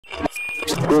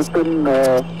Houston,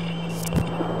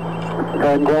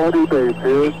 Tranquility Base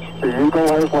here. The Eagle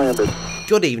has landed.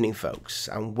 Good evening, folks,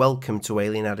 and welcome to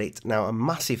Alien Addict. Now, a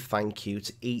massive thank you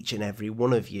to each and every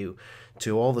one of you,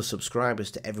 to all the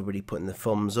subscribers, to everybody putting the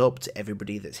thumbs up, to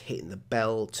everybody that's hitting the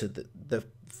bell, to the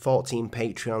 14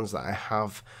 Patreons that I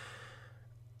have.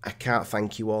 I can't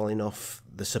thank you all enough.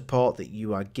 The support that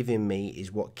you are giving me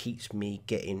is what keeps me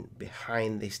getting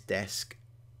behind this desk,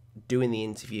 doing the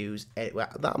interviews.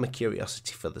 That I'm a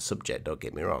curiosity for the subject, don't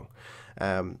get me wrong.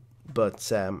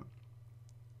 But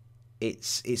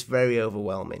it's very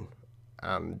overwhelming,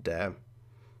 and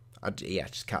I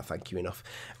just can't thank you enough.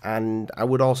 And I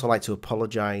would also like to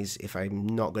apologise if I'm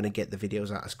not going to get the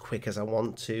videos out as quick as I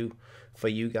want to for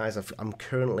you guys. I've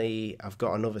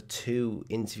got another 2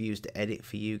 interviews to edit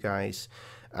for you guys,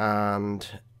 and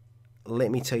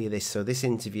let me tell you this. So this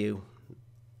interview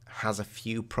has a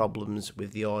few problems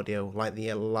with the audio, like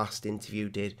the last interview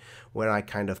did, where I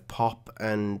kind of pop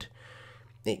and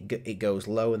it goes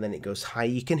low and then it goes high.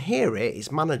 You can hear it;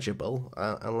 it's manageable,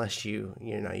 unless you're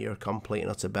a complete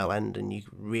and utter bell end and you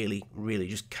really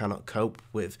just cannot cope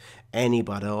with any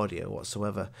bad audio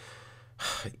whatsoever.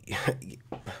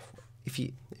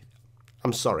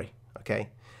 I'm sorry, okay?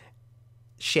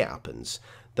 Shit happens.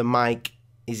 The mic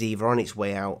is either on its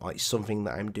way out or it's something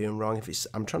that I'm doing wrong.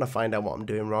 I'm trying to find out what I'm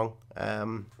doing wrong.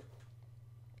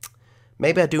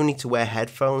 Maybe I do need to wear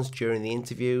headphones during the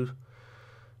interview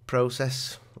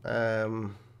process, but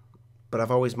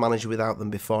I've always managed without them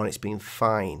before and it's been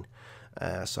fine.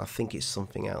 So I think it's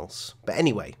something else. But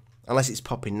anyway, unless it's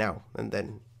popping now, and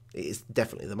then it's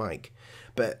definitely the mic.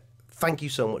 But thank you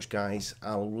so much, guys.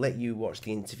 I'll let you watch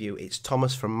the interview. It's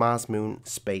Thomas from Mars Moon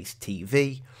Space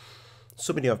TV,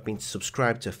 somebody I've been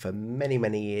subscribed to for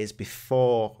many years,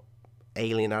 before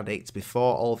Alien Addict,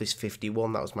 before Alvis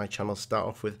 51. That was my channel to start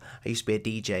off with. I used to be a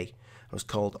DJ. I was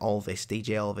called Alvis,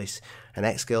 DJ Elvis. An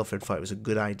ex-girlfriend thought it was a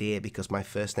good idea because my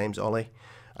first name's Ollie,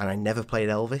 and I never played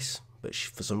Elvis, but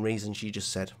for some reason she just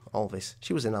said Alvis.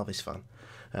 She was an Elvis fan.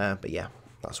 But yeah,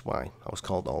 that's why I was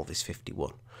called Alvis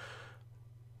 51.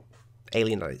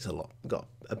 Alien Addict's got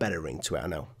a better ring to it, I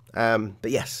know.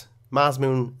 But yes, Mars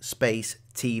Moon Space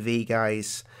TV,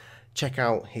 guys. Check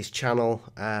out his channel.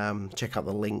 Check out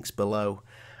the links below.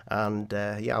 And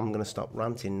yeah, I'm going to stop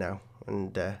ranting now.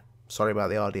 And sorry about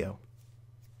the audio.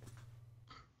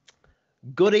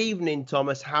 Good evening,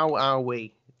 Thomas. How are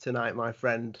we tonight, my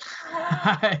friend?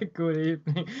 Hi, good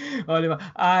evening, Oliver.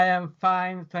 I am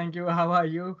fine, thank you. How are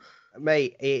you?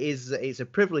 Mate, it's a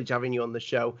privilege having you on the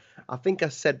show. I think I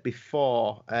said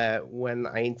before when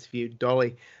I interviewed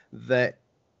Dolly that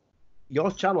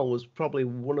your channel was probably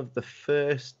one of the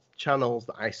first channels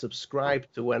that I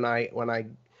subscribed to when I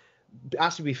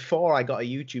actually before I got a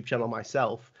YouTube channel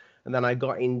myself, and then I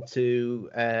got into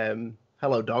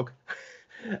hello dog.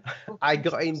 I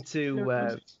got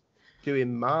into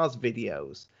doing Mars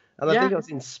videos. And I think I was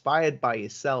inspired by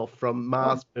yourself from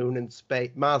Mars Moon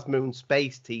Space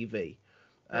TV.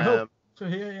 I hope to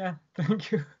hear, yeah.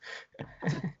 Thank you.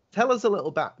 Tell us a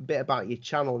little bit about your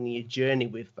channel and your journey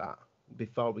with that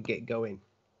before we get going.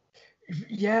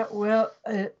 Yeah, well,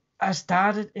 I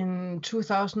started in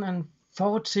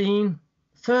 2014,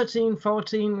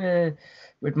 14,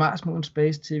 with Mars Moon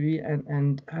Space TV,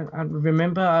 and I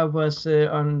remember I was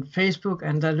on Facebook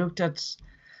and I looked at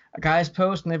a guy's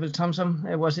post, Neville Thompson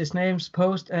was his name's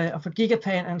post, of a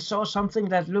gigapan, and saw something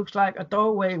that looks like a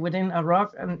doorway within a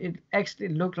rock, and it actually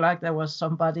looked like there was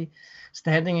somebody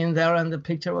standing in there, and the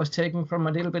picture was taken from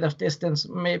a little bit of distance,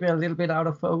 maybe a little bit out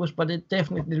of focus, but it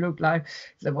definitely looked like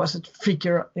there was a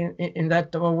figure in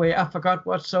that doorway. I forgot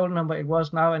what soul number it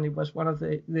was now, and it was one of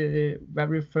the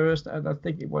very first, and I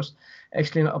think it was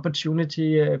actually an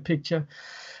Opportunity picture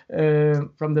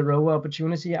from the rover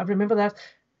Opportunity. I remember that.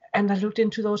 And I looked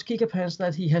into those gigapans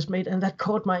that he has made, and that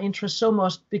caught my interest so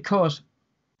much because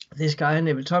this guy,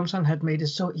 Neville Thompson, had made it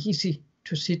so easy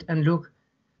to sit and look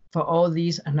for all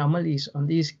these anomalies on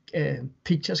these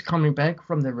pictures coming back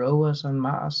from the rovers on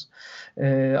Mars,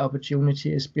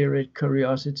 Opportunity, Spirit,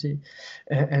 Curiosity,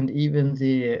 and even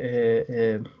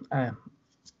the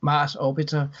Mars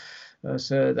orbiter.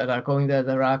 So that are going there.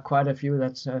 There are quite a few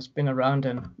that has been around,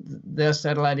 and their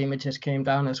satellite images came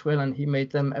down as well, and he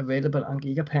made them available on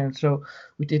Gigapan. So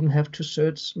we didn't have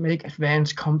to make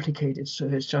advanced, complicated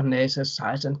search on NASA's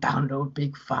sites and download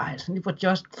big files. And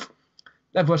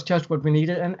that was just what we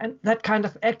needed, and that kind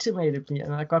of activated me,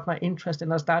 and I got my interest,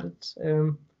 and I started.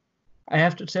 I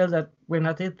have to tell that when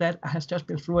I did that, I has just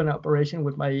been through an operation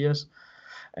with my ears.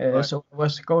 Right. So I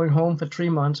was going home for 3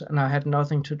 months, and I had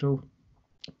nothing to do.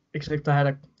 Except I had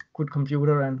a good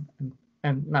computer and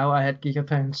now I had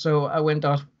Gigapan. So I went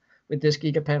off with this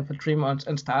gigapan for 3 months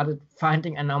and started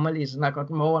finding anomalies, and I got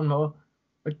more and more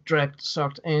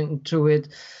sucked into it.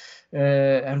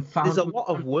 And found there's a lot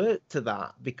of work to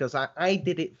that, because I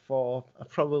did it for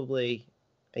probably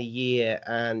a year,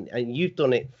 and you've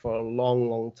done it for a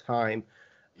long time,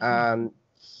 and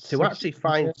to actually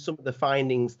find some of the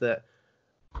findings that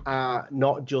are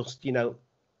not just, you know,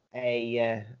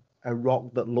 a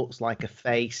rock that looks like a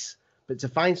face, but to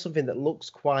find something that looks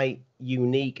quite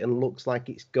unique and looks like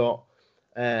it's got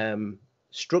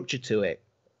structure to it,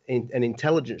 an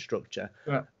intelligent structure.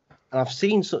 Yeah. And I've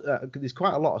seen there's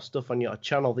quite a lot of stuff on your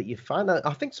channel that you find.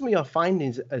 I think some of your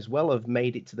findings as well have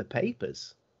made it to the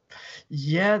papers.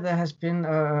 Yeah, there has been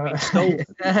there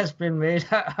has been made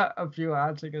a few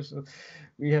articles.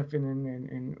 We have been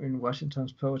in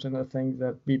Washington's Post, and I think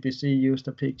that BBC used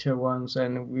a picture once,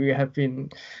 and we have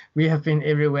been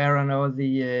everywhere on all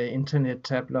the internet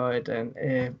tabloid,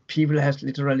 and people has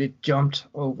literally jumped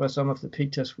over some of the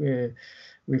pictures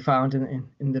we found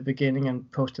in the beginning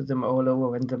and posted them all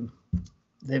over.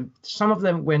 And some of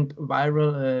them went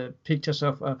viral, pictures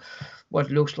of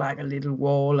what looks like a little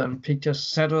wall, and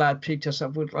satellite pictures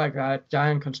of what like a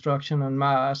giant construction on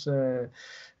Mars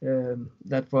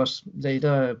that was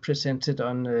later presented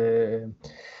on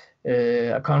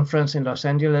a conference in Los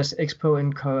Angeles, Expo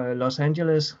in Los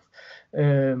Angeles,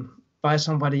 by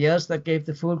somebody else that gave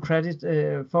the full credit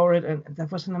for it. And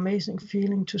that was an amazing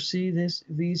feeling to see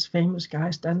these famous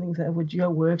guys standing there with your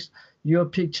works, your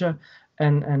picture,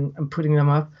 and putting them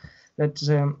up. That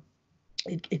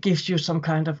it gives you some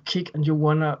kind of kick, and you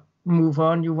want to move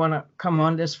on. You want to, come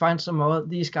on, let's find some more.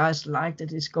 These guys liked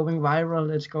it. It's going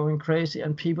viral. It's going crazy,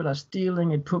 and people are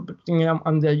stealing it, putting it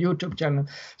on their YouTube channel.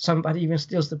 Somebody even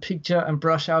steals the picture and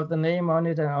brush out the name on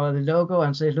it or the logo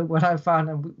and say, look what I found.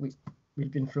 And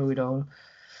we've been through it all.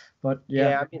 But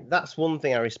yeah, I mean, that's one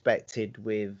thing I respected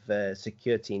with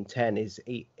Security in 10 is,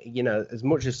 you know, as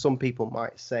much as some people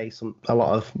might say a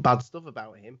lot of bad stuff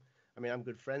about him. I mean, I'm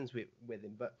good friends with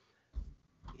him, but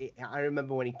I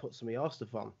remember when he put some of your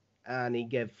stuff on, and he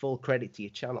gave full credit to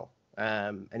your channel.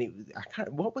 And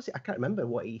what was it? I can't remember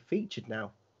what he featured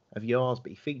now of yours, but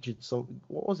he featured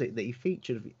what was it that he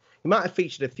featured? He might have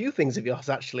featured a few things of yours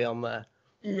actually on there.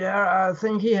 Yeah, I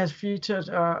think he has featured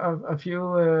a few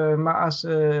Mars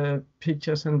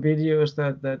pictures and videos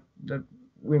that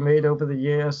we made over the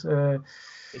years.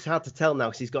 It's hard to tell now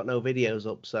because he's got no videos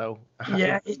up, so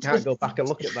yeah, I can't go back and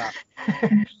look at that.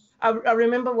 I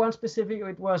remember one specific.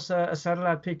 It was a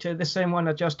satellite picture, the same one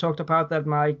I just talked about that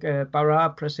Mike Barra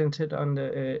presented on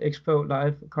the Expo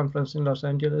Live conference in Los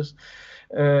Angeles.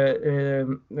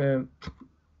 That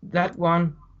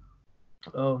one.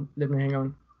 Oh, let me hang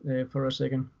on for a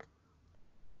second.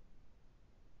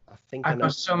 I think I've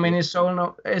got so many SOL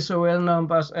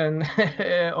numbers and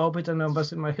orbiter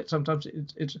numbers in my head. Sometimes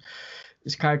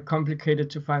it's kind of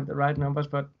complicated to find the right numbers,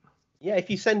 but yeah,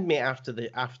 if you send me after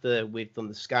we've done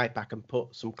the Skype, I can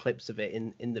put some clips of it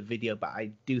in the video. But I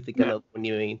do think I know what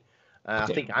you mean. I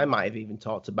think I might have even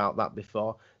talked about that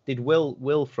before. Did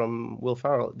Will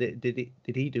Farrell did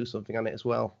he do something on it as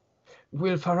well?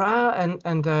 Will Farrar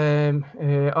and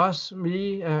us,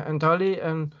 me and Dolly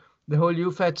and the whole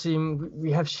UFAT team,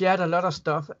 we have shared a lot of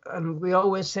stuff, and we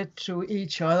always said to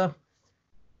each other,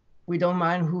 we don't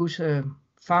mind who's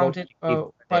found it,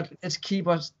 but let's keep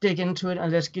us dig into it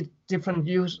and let's get different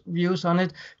views on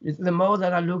it. The more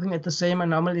that are looking at the same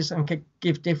anomalies and can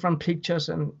give different pictures,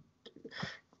 and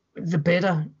the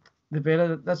better.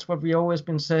 That's what we always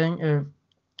been saying.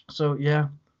 So yeah.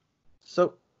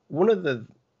 So one of the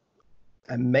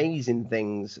amazing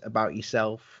things about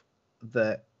yourself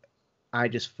that I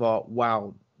just thought,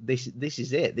 wow, this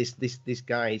is it. This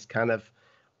guy is kind of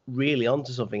really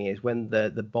onto something is when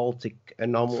the Baltic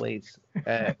anomalies,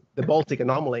 the Baltic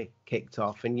anomaly kicked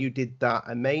off, and you did that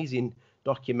amazing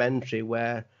documentary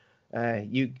where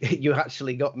you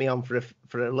actually got me on for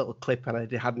a little clip, and I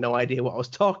had no idea what I was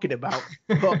talking about.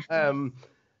 But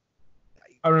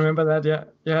I remember that.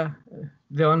 Yeah,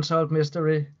 the unsolved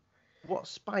mystery. What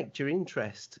spiked your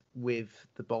interest with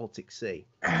the Baltic Sea?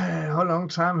 How long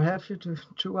time have you?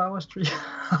 2 hours, 3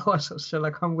 hours? Or shall I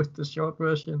come with the short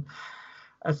version?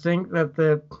 I think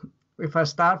that if I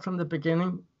start from the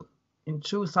beginning, in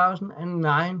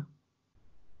 2009,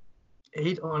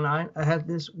 8 or 9, I had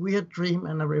this weird dream,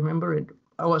 and I remember it.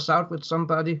 I was out with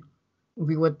somebody.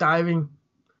 We were diving,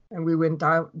 and we went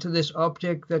down to this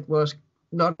object that was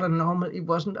not a normal. It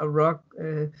wasn't a rock.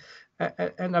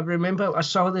 And I remember I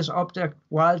saw this object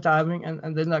while diving,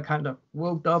 and then I kind of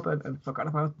woke up and forgot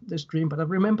about this dream. But I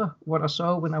remember what I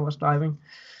saw when I was diving.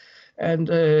 And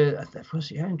that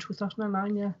was, in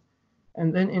 2009, yeah.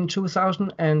 And then in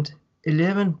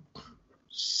 2011,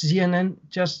 CNN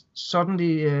just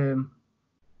suddenly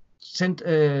sent,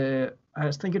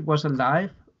 I think it was a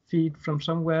live feed from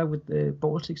somewhere with the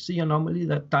Baltic Sea anomaly,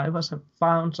 that divers have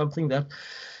found something that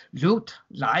looked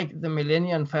like the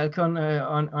Millennium Falcon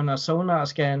on a sonar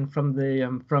scan from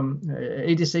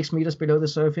 86 meters below the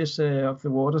surface of the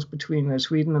waters between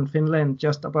Sweden and Finland,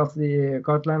 just above the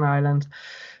Gotland Island.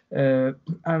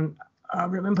 And I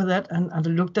remember that, and I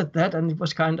looked at that, and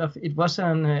it was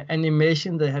an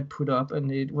animation they had put up,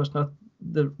 and it was not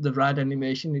the right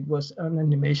animation. It was an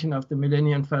animation of the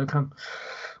Millennium Falcon.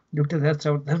 Looked at that,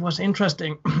 so that was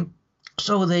interesting.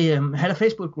 So they had a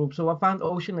Facebook group. So I found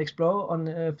Ocean Explorer on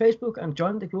Facebook and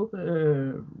joined the group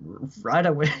right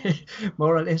away,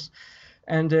 more or less.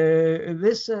 And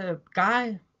this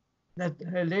guy that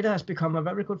later has become a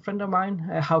very good friend of mine,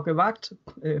 ADDICT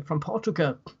from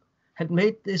Portugal, had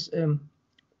made this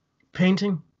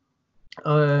painting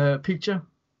picture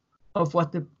of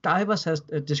what the divers has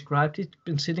described. He's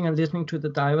been sitting and listening to the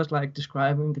divers, like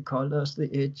describing the colors, the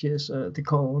edges, the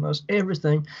corners,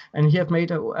 everything. And he have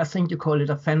made I think you call it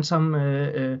a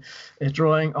phantom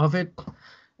drawing of it,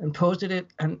 and posted it.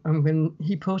 And when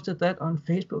he posted that on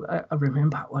Facebook, I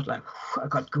remember I was like, I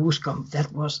got goosebumps.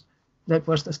 That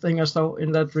was the thing I saw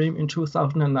in that dream in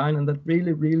 2009, and that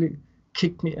really, really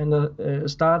kicked me, and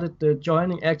started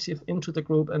joining active into the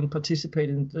group and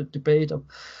participated in the debate of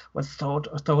what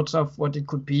thoughts of what it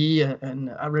could be. And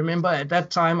I remember at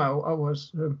that time I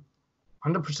was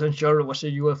 100% sure it was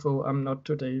a UFO. I'm not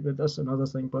today, but that's another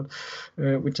thing. But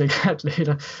we take that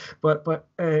later. But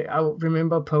I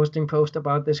remember posting post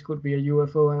about this could be a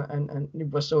UFO, and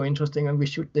it was so interesting, and we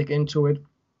should dig into it.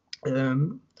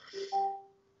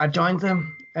 I joined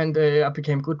them, and I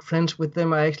became good friends with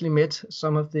them. I actually met I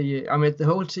met the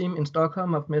whole team in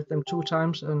Stockholm. I've met them 2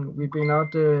 times, and we've been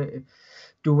out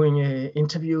doing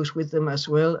interviews with them as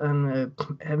well, and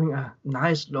having a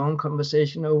nice long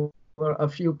conversation over a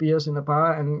few beers in a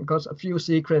bar, and got a few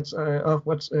secrets of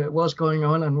what was going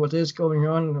on and what is going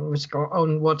on,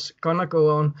 and what's gonna go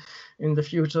on in the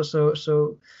future.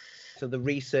 So the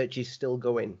research is still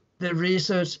going. The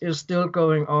research is still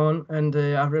going on, and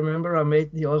I remember I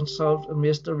made the Unsolved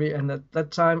Mystery, and at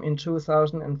that time in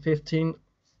 2015,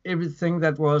 everything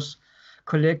that was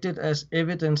collected as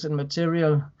evidence and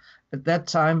material at that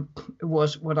time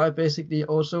was what I basically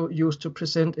also used to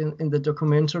present in the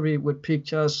documentary, with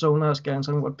pictures, sonar scans,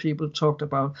 and what people talked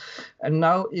about. And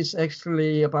now it's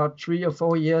actually about 3 or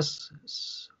 4 years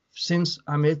since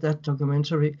I made that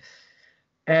documentary,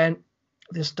 and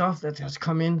the stuff that has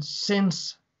come in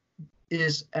since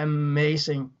is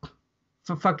amazing.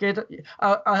 Forget it.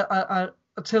 I'll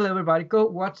tell everybody, go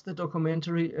watch the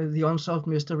documentary, The Unsolved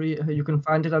Mystery. You can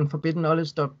find it on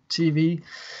forbiddenknowledge.tv.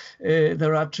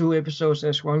 There are 2 episodes.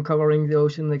 There's one covering the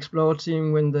Ocean Explorer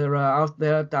team when they're out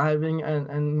there diving,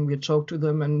 and we talk to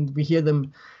them, and we hear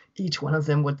them, each one of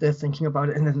them, what they're thinking about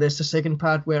it. And then there's the second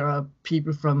part where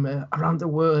people from around the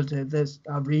world, there's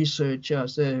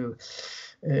researchers,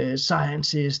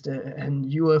 scientists, and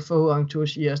UFO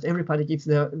enthusiasts. Everybody gives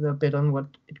their bet on what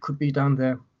it could be down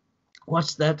there.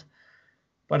 What's that?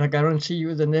 But I guarantee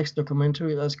you the next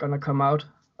documentary that's going to come out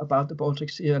about the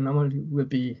Baltic Sea anomaly will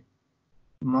be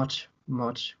much,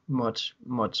 much, much,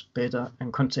 much better,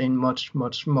 and contain much,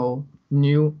 much more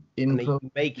new info.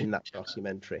 And making that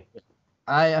documentary?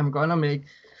 I am going to make,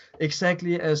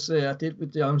 exactly as I did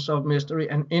with the Unsolved Mystery,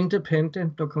 an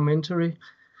independent documentary.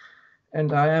 And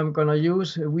we are going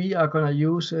to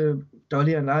use,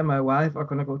 Dolly and I, my wife, are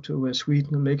going to go to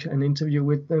Sweden and make an interview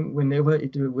with them whenever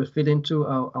it will fit into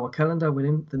our calendar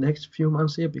within the next few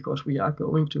months here, because we are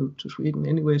going to Sweden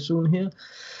anyway soon here.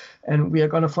 And we are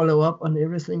going to follow up on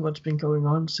everything what's been going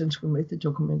on since we made the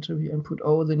documentary, and put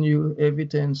all the new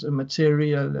evidence,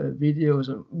 material, videos,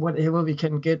 and whatever we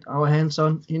can get our hands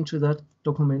on into that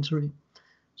documentary.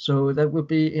 So that will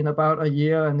be in about a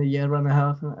year and a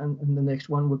half, and the next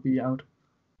one will be out.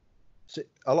 So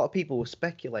a lot of people were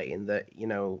speculating that,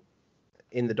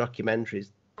 in the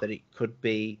documentaries, that it could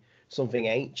be something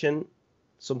ancient.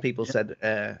 Some people said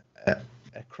a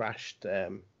crashed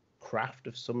craft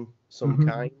of some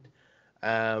kind.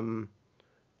 Do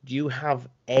you have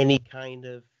any kind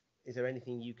of? Is there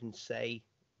anything you can say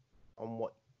on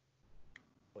what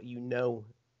you know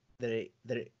that it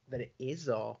is,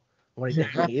 or what it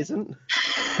definitely isn't?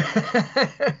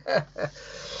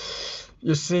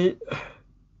 You see,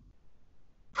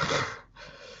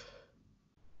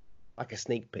 like a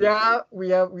sneak peek. Yeah,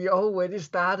 we already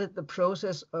started the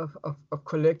process of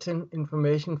collecting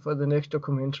information for the next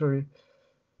documentary,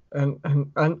 and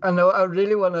I know I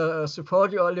really want to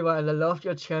support you, Oliver, and I love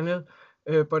your channel,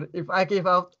 But if I give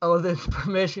out all the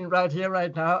information right here,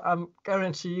 right now, I'm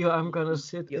guarantee you I'm gonna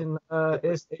sit in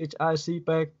SHIC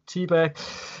bag, tea bag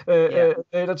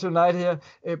later tonight here.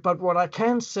 But what I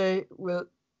can say will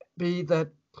be that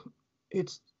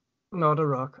it's not a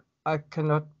rock. I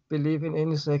cannot believe in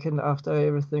any second after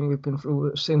everything we've been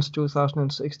through since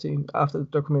 2016, after the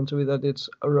documentary, that it's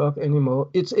a rock anymore.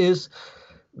 It is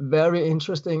very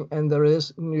interesting, and there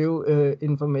is new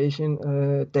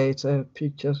information, data,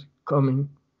 pictures coming.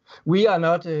 We are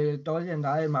not, Dolly and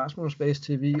I, Mars Moon Space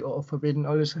TV or Forbidden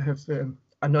Knowledge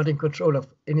are not in control of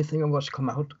anything of what's come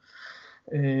out.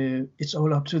 It's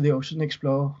all up to the Ocean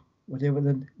Explorer,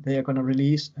 whatever they are going to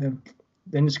release.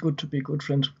 Then it's good to be good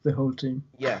friends with the whole team.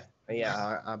 Yeah,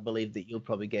 I believe that you'll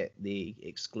probably get the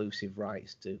exclusive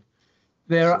rights to.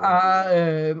 There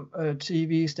are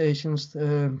TV stations,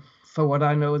 for what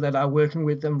I know, that are working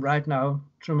with them right now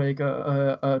to make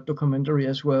a documentary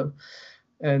as well.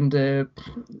 And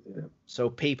so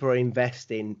people are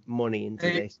investing money into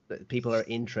this. People are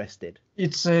interested.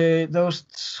 It's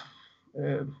those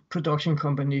production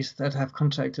companies that have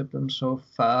contacted them so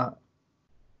far.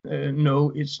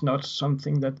 No, it's not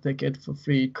something that they get for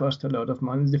free. It costs a lot of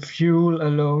money. The fuel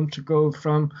alone to go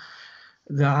from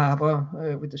the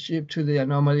harbor with the ship to the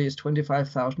Anomaly is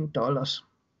 $25,000.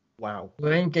 Wow. You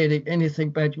ain't getting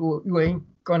anything back. You ain't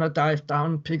gonna dive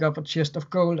down, pick up a chest of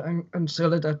gold and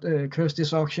sell it at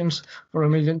Kirsty's auctions for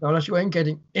 $1 million. You ain't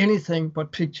getting anything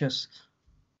but pictures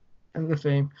and the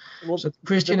fame. Well, so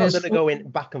Christian is going to go in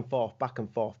back and forth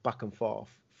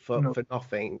for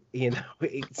nothing. You know,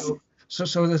 it's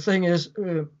so the thing is,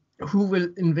 who will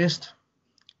invest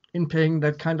in paying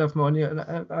that kind of money? And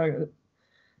I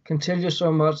can tell you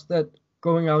so much that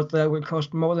going out there will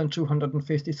cost more than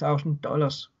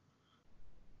 $250,000.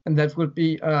 And that would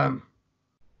be a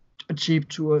cheap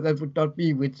tour. That would not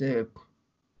be with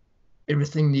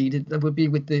everything needed. That would be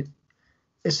with the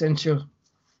essential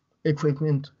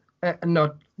equipment and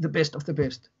not the best of the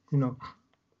best, you know.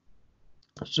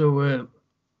 So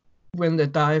when they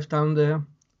dive down there,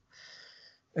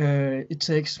 it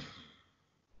takes,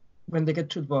 when they get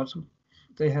to the bottom,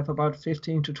 they have about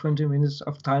 15 to 20 minutes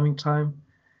of timing time,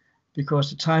 because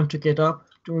the time to get up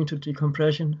during to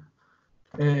decompression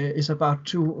is about 1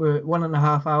 to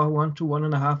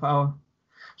 1.5 hours.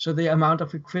 So the amount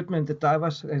of equipment the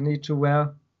divers need to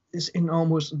wear is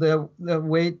enormous. Their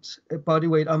weight, body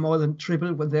weight, are more than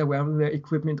triple what they're wearing their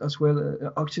equipment as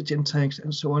well, oxygen tanks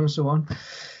and so on and so on.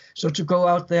 So to go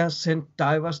out there, send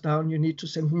divers down, you need to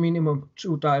send minimum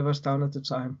 2 divers down at the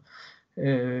time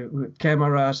with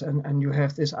cameras, and you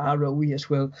have this ROE as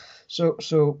well.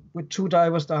 So with 2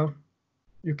 divers down,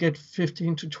 you get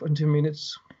 15 to 20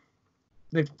 minutes,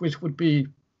 which would be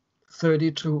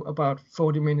 30 to about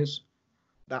 40 minutes.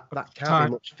 That can't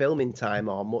be much filming time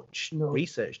or much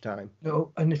research time.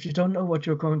 No, and if you don't know what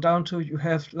you're going down to, you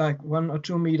have like 1 or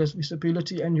 2 meters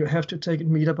visibility, and you have to take it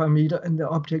meter by meter, and the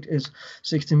object is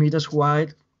 60 meters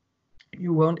wide.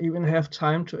 You won't even have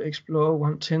time to explore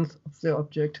 1/10 of the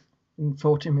object in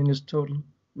 40 minutes total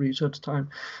research time.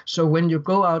 So when you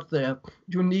go out there,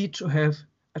 you need to have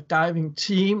a diving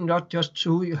team, not just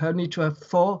 2. You need to have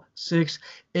 4, 6,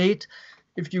 8.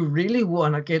 If you really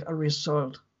want to get a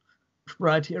result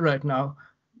right here, right now.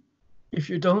 If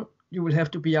you don't, you will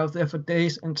have to be out there for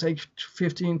days and take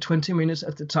 15, 20 minutes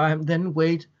at the time, then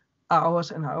wait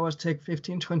hours and hours, take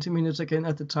 15, 20 minutes again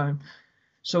at the time.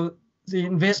 So the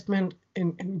investment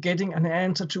in getting an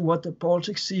answer to what the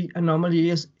Baltic Sea anomaly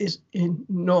is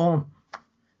enormous.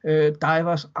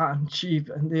 Divers aren't cheap,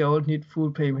 and they all need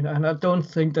full payment. And I don't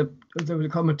think that there will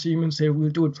come a team and say, we'll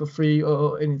do it for free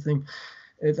or anything.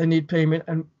 They need payment,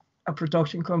 and a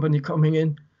production company coming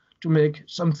in to make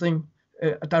something,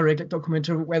 a direct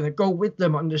documentary where they go with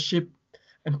them on the ship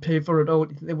and pay for it all.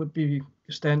 They would be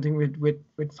standing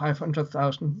with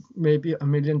 500,000, maybe $1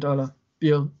 million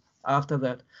bill after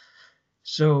that.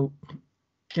 So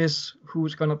guess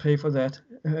who's going to pay for that?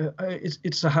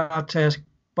 It's a hard task,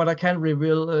 but I can't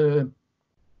reveal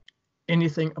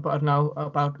anything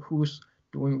about who's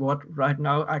doing what right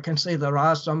now. I can say there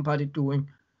are somebody doing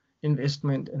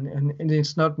investment, and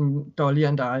it's not Dolly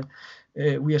and I.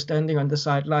 We are standing on the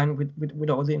sideline with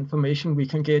all the information we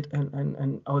can get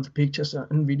and all the pictures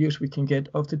and videos we can get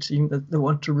of the team that they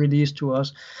want to release to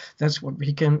us. That's what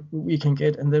we can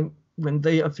get, and then when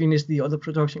they are finished, the other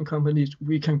production companies,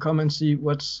 we can come and see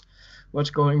what's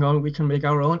going on. We can make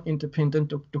our own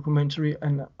independent documentary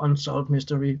and Unsolved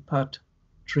Mystery Part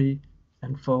 3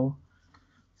 and 4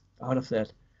 out of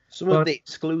that. Some of the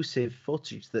exclusive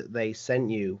footage that they sent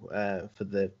you for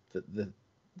the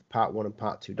Part 1 and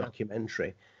Part 2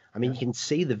 documentary, I mean, you can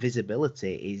see the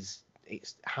visibility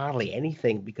it's hardly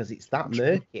anything because it's that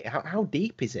murky. How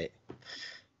deep is it?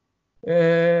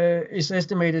 It's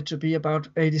estimated to be about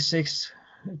 86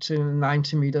 to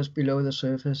 90 meters below the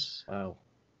surface. Wow.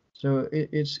 So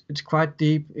it's quite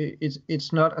deep.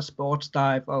 It's not a sports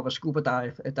dive or a scuba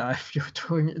dive, a dive you're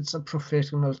doing. It's a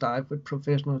professional dive with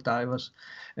professional divers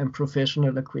and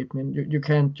professional equipment. You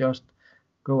can't just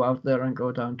go out there and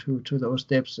go down to those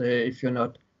depths if you're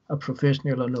not a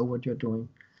professional or know what you're doing.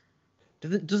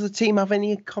 Does the team have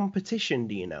any competition?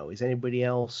 Do you know? Is anybody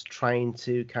else trying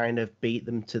to kind of beat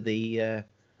them to the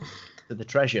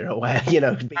treasure, or where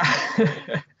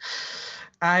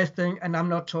I think, and I'm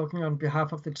not talking on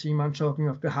behalf of the team. I'm talking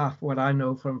on behalf of what I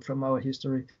know from our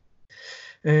history.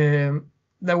 There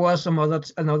was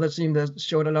another team that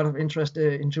showed a lot of interest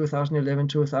in 2011,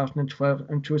 2012,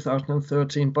 and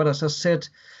 2013. But as I said,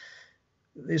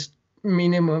 this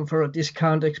minimum for a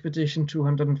discount expedition,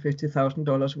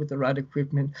 $250,000 with the right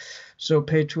equipment. So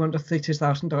pay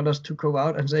 $250,000 to go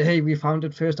out and say, hey, we found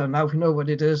it first and now we know what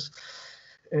it is.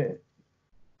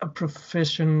 A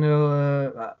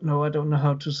professional, no, I don't know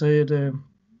how to say it,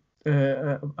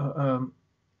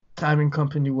 diving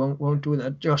company won't do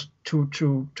that just to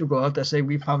go out there say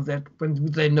we found that, when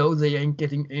they know they ain't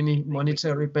getting any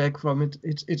monetary back from it.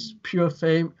 It's pure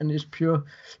fame, and it's pure.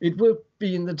 It will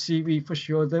be in the TV for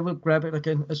sure. They will grab it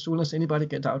again as soon as anybody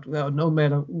gets out there, no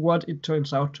matter what it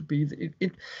turns out to be.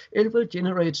 It will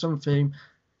generate some fame,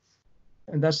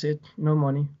 and that's it. No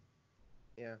money.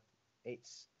 Yeah,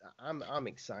 I'm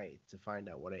excited to find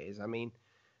out what it is. I mean,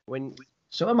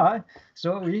 so am I.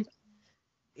 So are we.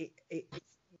 It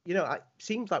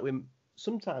seems like we're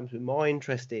more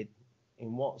interested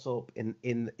in what's up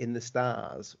in the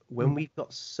stars when we've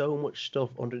got so much stuff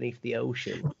underneath the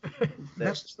ocean.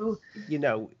 That's true.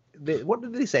 What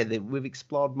did they say? That we've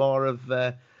explored more of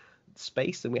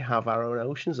space than we have our own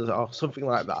oceans, or something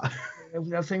like that.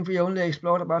 I think we only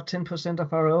explored about 10%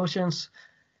 of our oceans,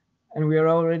 and we are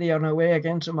already on our way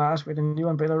again to Mars with a new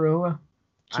and better rover.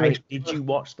 Did you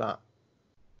watch that?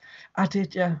 I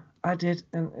did, yeah. I did,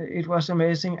 and it was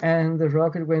amazing. And the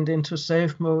rocket went into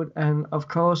safe mode, and of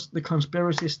course the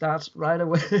conspiracy starts right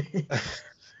away.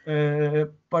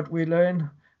 But we learned,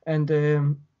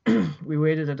 and we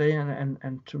waited a day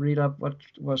and to read up what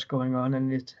was going on,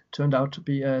 and it turned out to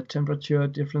be a temperature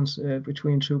difference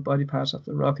between two body parts of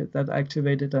the rocket that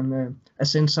activated a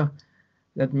sensor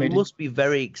that made. You must be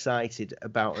very excited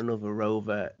about another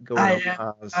rover going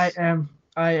on Mars.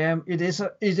 I am. It is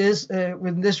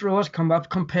when this rover's come up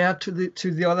compared to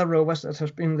the other rovers that has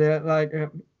been there, like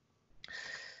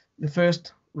the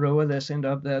first rover they sent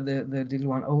up there, the little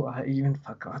one. Oh, I even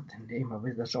forgot the name of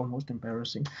it. That's almost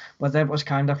embarrassing. But that was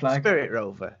kind of like Spirit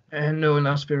rover. No,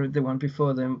 not Spirit, the one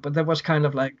before them. But that was kind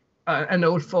of like an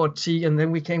old 4T, and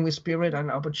then we came with Spirit and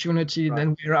Opportunity. Right.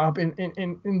 Then we're up in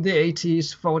the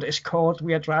 80s Ford Escort.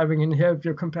 We are driving in here if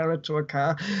you compare it to a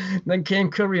car. Then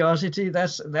came Curiosity.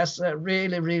 That's a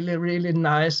really, really, really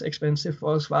nice, expensive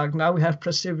Volkswagen. Now we have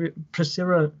Perseverance.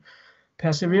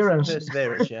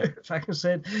 Yeah. If I can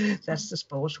say it, that's the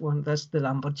sports one. That's the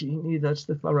Lamborghini. That's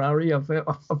the Ferrari of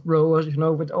rovers.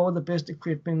 With all the best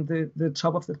equipment, the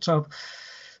top of the top.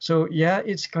 So yeah,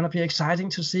 it's gonna be exciting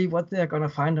to see what they're gonna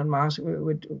find on Mars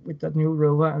with that new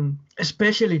rover, and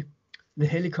especially the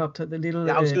helicopter, the little.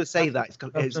 Yeah, I was gonna say that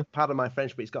it's part of my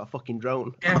French, but it's got a fucking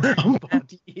drone on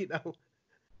board,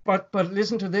 But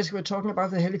listen to this. We're talking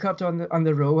about the helicopter on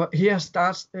the rover. Here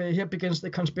begins the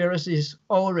conspiracies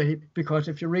already, because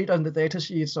if you read on the data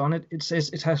sheets on it, it says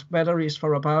it has batteries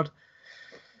for about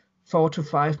 4 to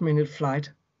 5 minute flight.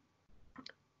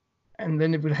 And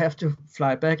then it will have to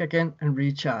fly back again and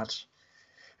recharge.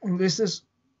 And this is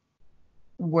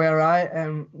where I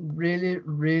am really,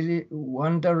 really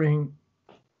wondering,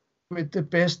 with the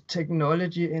best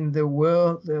technology in the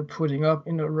world they're putting up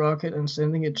in a rocket and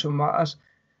sending it to Mars,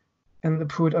 and they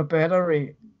put a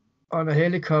battery on a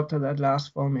helicopter that lasts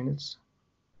 4 minutes.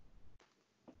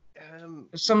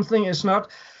 Something is not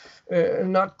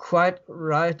quite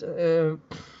right.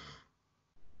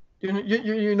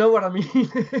 You know what I mean?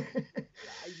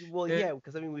 Well, yeah,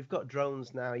 because we've got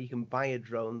drones now. You can buy a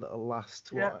drone that'll last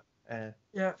 30 minutes.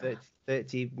 Yeah.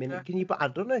 Can you buy? I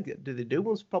don't know. Do they do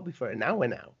ones probably for an hour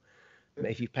now?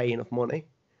 If you pay enough money.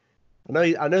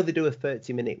 I know they do a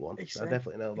 30-minute one. Exactly. I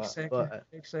definitely know that.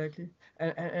 Exactly.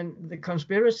 And the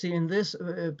conspiracy in this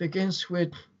begins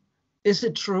with: is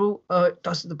it true?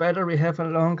 Does the battery have a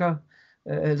longer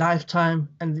lifetime,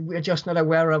 and we're just not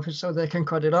aware of it, so they can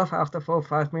cut it off after 4 or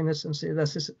 5 minutes and say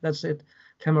that's it.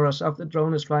 Cameras off. The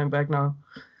drone is flying back now.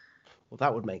 Well,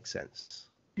 that would make sense.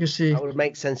 You see, that would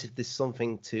make sense if there's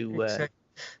something to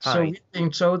So Hi. we've been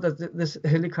told that this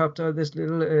helicopter, this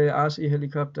little RC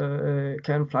helicopter,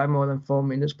 can fly more than 4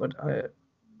 minutes, but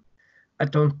I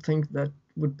don't think that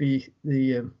would be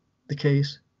the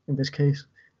case in this case.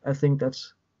 I think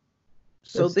that's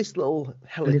So this little a little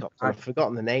helicopter, high. I've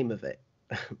forgotten the name of it,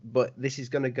 but this is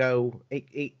going to go.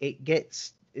 It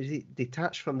gets is it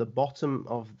detached from the bottom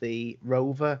of the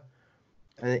rover,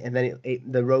 and then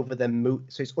the rover then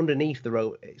moves. So it's underneath the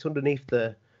rover. It's underneath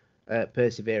the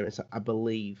Perseverance, I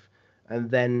believe, and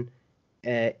then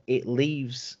it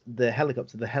leaves the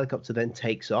helicopter. The helicopter then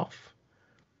takes off.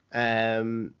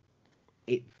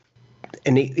 It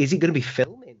is it going to be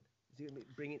filming? Is it going to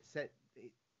bring it set?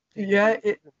 Yeah,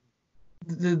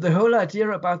 the whole idea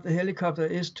about the helicopter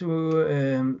is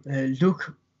to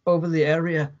look over the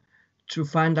area to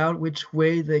find out which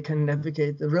way they can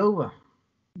navigate the rover.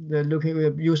 They're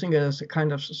using it as a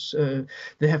kind of,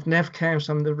 they have nav cams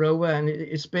on the rover, and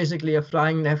it's basically a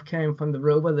flying nav cam from the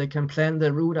rover. They can plan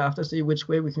their route after, see which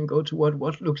way we can go to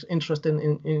what looks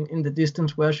interesting in the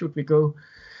distance, where should we go.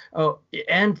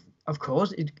 And of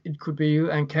course, it could be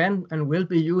and can and will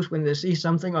be used when they see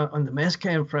something on the mass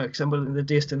cam, for example, in the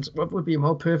distance. What would be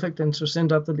more perfect than to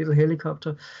send up the little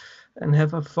helicopter and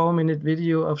have a 4-minute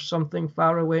video of something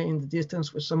far away in the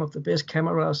distance with some of the best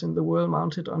cameras in the world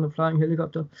mounted on a flying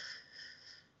helicopter?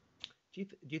 Do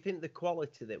you think the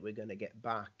quality that we're going to get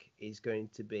back is going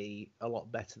to be a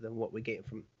lot better than what we're getting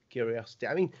from Curiosity?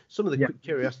 I mean, some of the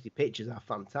Curiosity pictures are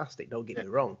fantastic, don't get me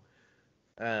wrong.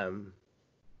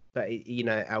 But, you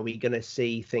know, are we going to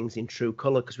see things in true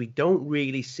color? Because we don't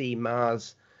really see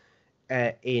Mars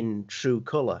in true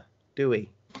color, do we?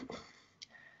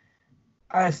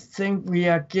 I think we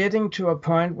are getting to a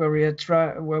point where we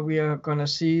are gonna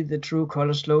see the true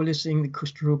colors, slowly seeing the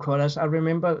true colors. I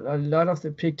remember a lot of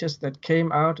the pictures that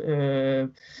came out. I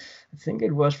think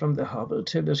it was from the Hubble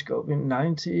telescope in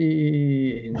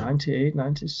 98,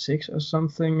 96 or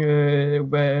something,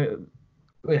 where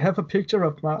we have a picture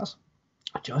of Mars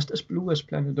just as blue as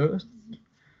planet Earth.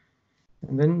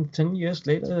 And then 10 years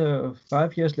later,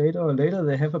 5 years later or later,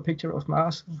 they have a picture of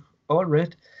Mars all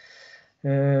red.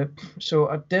 So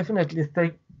I definitely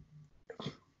think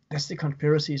that's the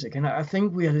conspiracies again. I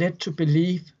think we are led to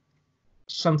believe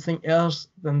something else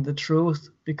than the truth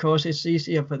because it's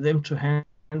easier for them to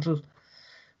handle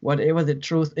whatever the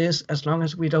truth is, as long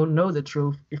as we don't know the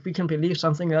truth. If we can believe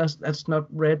something else, that's not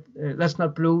red, that's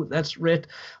not blue, that's red.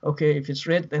 Okay, if it's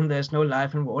red, then there's no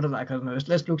life in water like on Earth.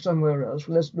 Let's look somewhere else.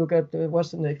 Let's look at, what's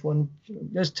the next one?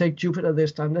 Let's take Jupiter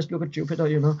this time. Let's look at Jupiter,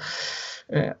 you know.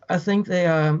 I think they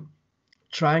are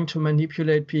trying to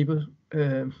manipulate people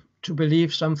to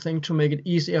believe something to make it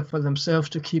easier for themselves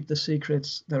to keep the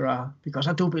secrets there are. Because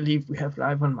I do believe we have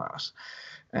life on Mars.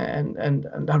 And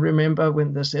I remember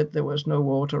when they said there was no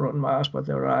water on Mars, but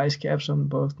there were ice caps on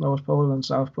both North Pole and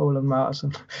South Pole on Mars.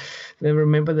 And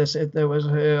they said there was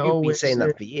You've been saying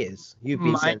that for years. You've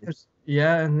been saying this.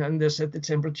 Yeah, and they said the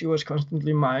temperature was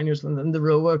constantly minus, and then the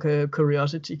rover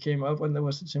Curiosity came up when there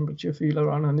was a temperature feeler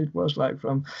on, and it was like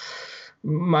from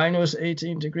minus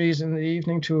 18 degrees in the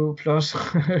evening to plus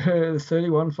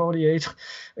 31, 48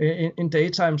 in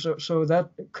daytime. So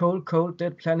that cold,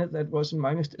 dead planet that was in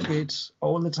minus degrees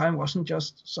all the time wasn't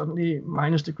just suddenly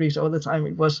minus degrees all the time.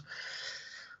 It was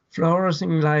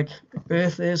flourishing like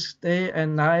Earth is, day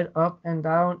and night, up and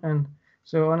down, and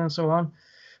so on and so on.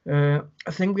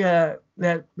 I think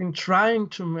they've been trying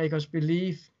to make us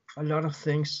believe a lot of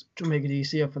things to make it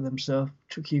easier for themselves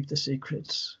to keep the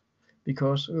secrets.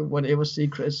 Because whatever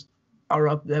secrets are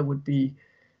up there would be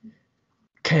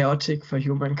chaotic for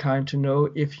humankind to know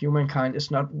if humankind is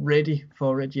not ready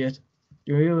for it yet.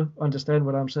 Do you understand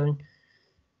what I'm saying?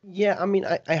 Yeah, I mean,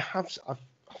 I've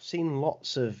seen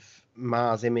lots of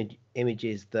Mars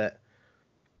images that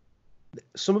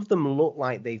some of them look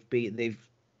like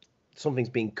something's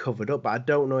been covered up, but I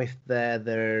don't know if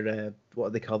they're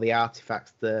what they call the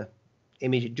artifacts, the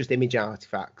image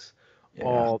artifacts. Yeah.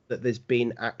 Or that there's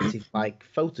been active like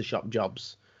Photoshop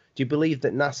jobs. Do you believe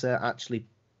that NASA actually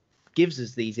gives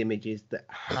us these images that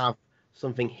have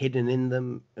something hidden in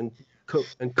them and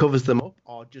covers them up,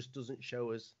 or just doesn't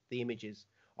show us the images,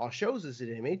 or shows us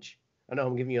an image? I know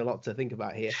I'm giving you a lot to think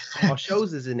about here. Or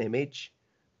shows us an image,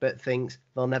 but thinks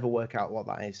they'll never work out what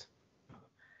that is.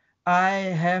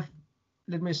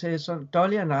 Let me say so.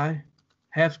 Dolly and I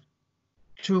have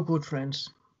two good friends.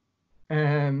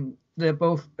 They're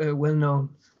both well known.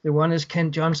 The one is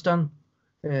Ken Johnston,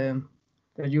 that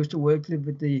used to work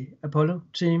with the Apollo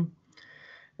team.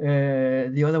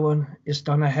 The other one is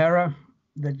Donna Hara,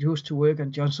 that used to work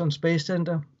at Johnson Space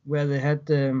Center, where they had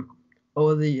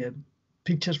all the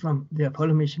pictures from the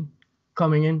Apollo mission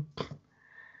coming in.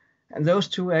 And those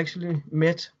two actually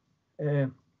met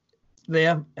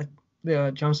there at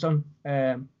the Johnston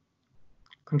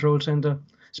Control Center,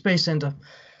 Space Center.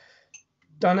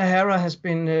 Donna Hara has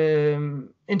been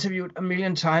interviewed a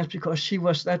million times because she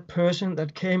was that person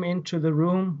that came into the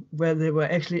room where they were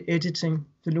actually editing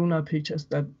the lunar pictures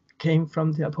that came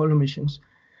from the Apollo missions.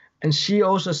 And she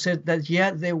also said that,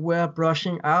 yeah, they were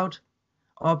brushing out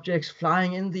objects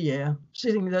flying in the air,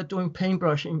 sitting there doing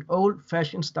paintbrushing,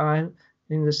 old-fashioned style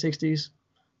in the 60s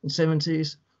and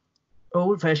 70s,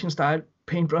 old-fashioned style,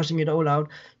 paintbrushing it all out,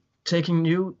 taking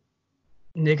new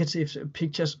negative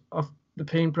pictures of the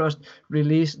paintbrush,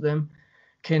 release them.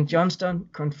 Ken Johnston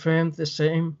confirmed the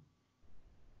same.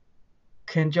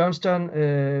 Ken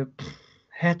Johnston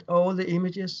had all the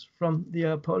images from the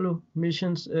Apollo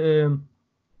missions.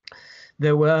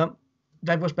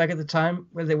 That was back at the time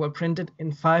where they were printed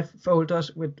in 5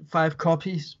 folders with 5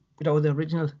 copies with all the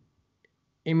original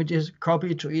images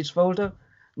copied to each folder,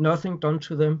 nothing done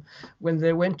to them. When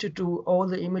they went to do all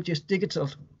the images digital,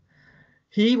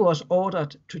 he was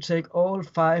ordered to take all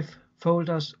 5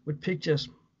 folders with pictures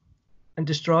and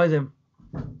destroy them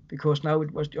because now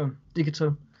it was done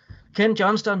digital. Ken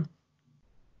Johnston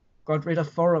got rid of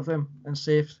 4 of them and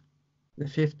saved the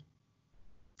 5th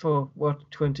for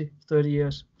 20, 30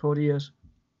 years, 40 years.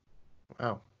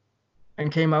 Wow.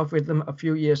 And came out with them a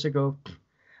few years ago.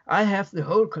 I have the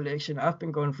whole collection. I've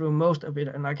been going through most of it,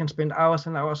 and I can spend hours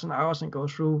and hours and hours and go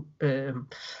through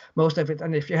most of it.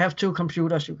 And if you have 2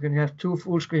 computers, you can have 2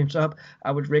 full screens up.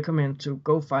 I would recommend to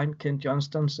go find Ken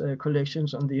Johnston's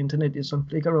collections on the internet. It's on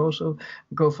Flickr also.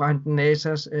 Go find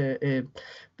NASA's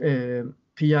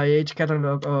PIH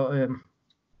catalog or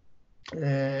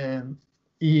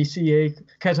ECA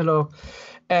catalog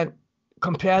and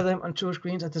compare them on 2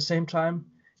 screens at the same time.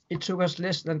 It took us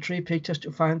less than 3 pictures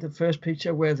to find the first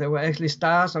picture where there were actually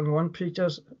stars on one picture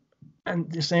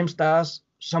and the same stars,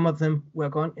 some of them were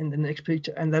gone in the next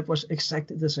picture, and that was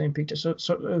exactly the same picture. So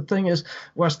the thing is,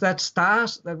 was that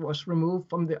stars that was removed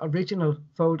from the original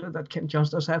folder that Ken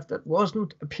Johnston had that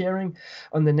wasn't appearing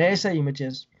on the NASA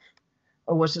images?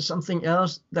 Or was it something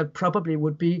else that probably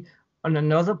would be on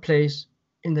another place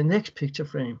in the next picture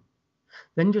frame?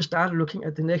 Then you start looking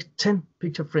at the next 10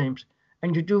 picture frames,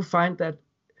 and you do find that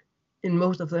in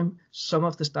most of them, some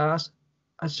of the stars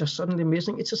are just suddenly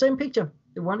missing. It's the same picture.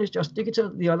 The one is just digital.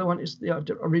 The other one is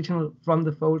the original from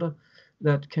the folder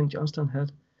that Ken Johnston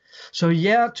had. So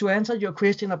yeah, to answer your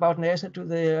question about NASA, do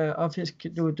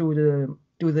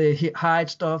they hide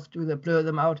stuff? Do they blur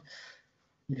them out?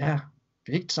 Yeah,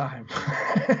 big time.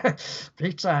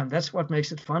 Big time. That's what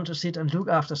makes it fun to sit and look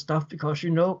after stuff, because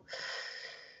you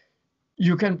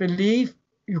can believe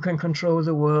you can control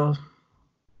the world,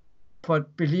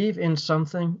 but believe in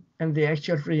something and the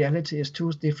actual reality is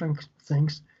 2 different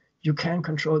things. You can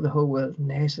control the whole world.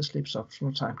 NASA slips up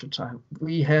from time to time.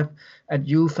 We have at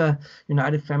UFA,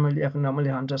 United Family of Anomaly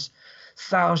Hunters,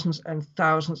 thousands and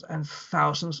thousands and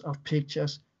thousands of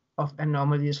pictures of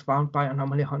anomalies found by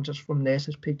anomaly hunters from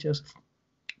NASA's pictures,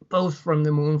 both from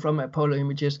the moon, from Apollo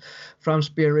images, from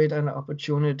Spirit and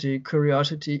Opportunity,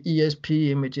 Curiosity, ESP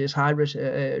images, high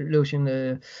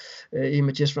resolution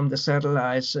images from the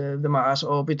satellites, the Mars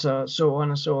orbiter, so on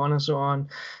and so on and so on.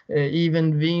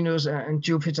 Even Venus and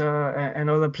Jupiter and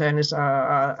other planets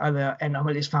are the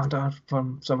anomalies found out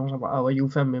from some of our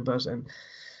UFA members. And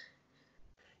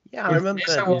yeah, I remember.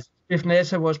 If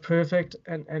NASA was perfect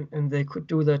and they could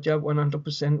do their job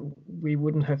 100%, we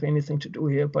wouldn't have anything to do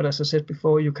here. But as I said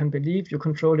before, you can believe you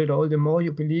control it all. The more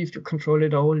you believe you control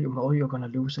it all, the more you're going to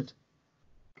lose it.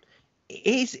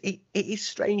 It is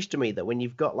strange to me that when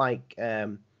you've got like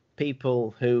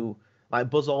people who, like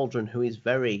Buzz Aldrin, who is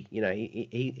very,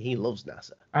 he loves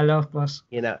NASA. I love Buzz.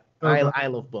 I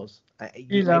love Buzz.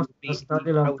 He loves Buzz. I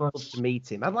love Buzz. To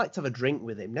meet him. I'd like to have a drink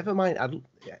with him. Never mind.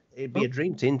 It'd be a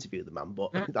dream to interview the man,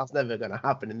 but that's never going to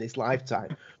happen in this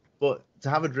lifetime. But to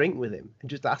have a drink with him and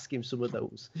just ask him some of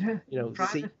those,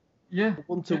 see,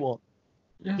 one-to-one.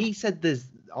 Yeah. He said there's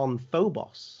on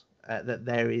Phobos that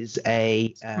there is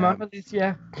a monolith,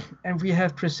 and we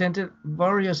have presented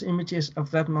various images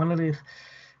of that monolith.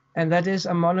 And that is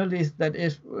a monolith that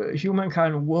is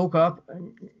humankind woke up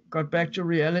and got back to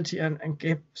reality and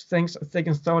gave things a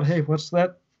second thought. Hey, what's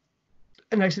that?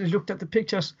 And actually looked at the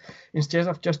pictures instead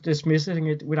of just dismissing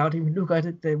it without even look at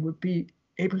it. They would be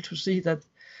able to see that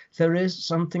there is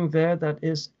something there that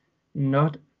is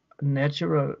not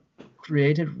natural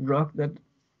created rock that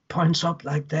points up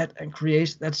like that and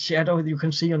creates that shadow you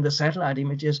can see on the satellite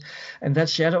images. And that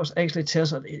shadow actually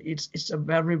tells us it's a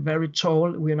very, very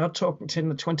tall. We're not talking 10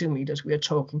 or 20 meters. We are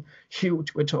talking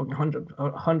huge. We're talking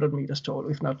 100 meters tall,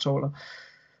 if not taller.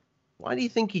 Why do you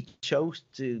think he chose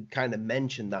to kind of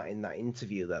mention that in that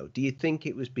interview, though? Do you think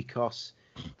it was because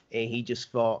he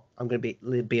just thought, I'm going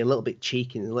to be a little bit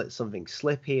cheeky and let something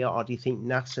slip here, or do you think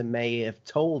NASA may have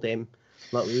told him,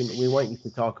 look, we want you to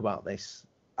talk about this?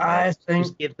 I think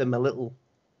just give them a little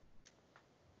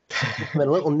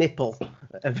nipple.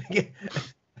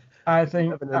 I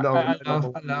think I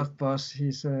love Buzz.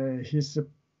 He's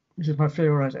my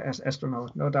favorite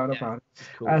astronaut, no doubt about it.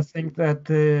 Cool. I think that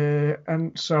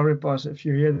and sorry, Buzz, if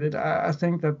you hear that. I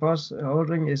think that Buzz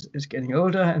Aldrin is getting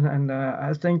older, and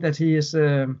I think that he is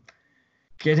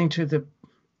getting to the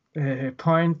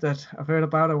point that I've heard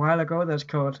about a while ago. That's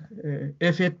called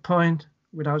F-it point,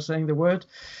 without saying the word.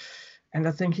 And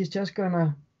I think he's just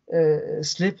gonna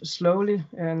slip slowly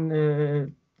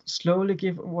and slowly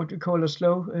give what we call a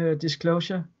slow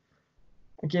disclosure,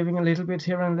 giving a little bit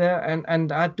here and there.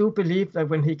 And I do believe that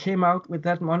when he came out with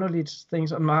that monolith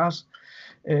things on Mars,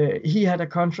 he had a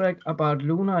contract about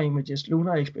lunar images,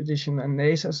 lunar expedition, and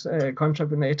NASA's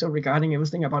contract with NATO regarding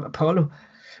everything about Apollo.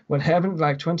 What happened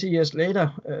like 20 years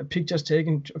later, pictures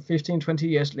taken 15, 20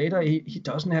 years later, he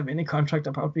doesn't have any contract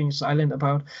about being silent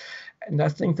about. And I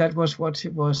think that was what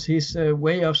was his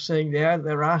way of saying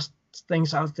there are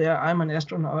things out there. I'm an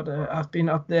astronaut. I've been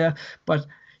up there, but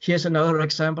here's another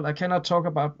example. I cannot talk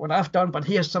about what I've done, but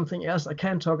here's something else I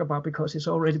can talk about because it's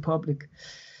already public.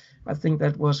 I think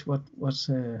that was what was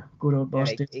good old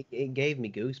Buzz did. It gave me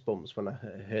goosebumps when I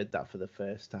heard that for the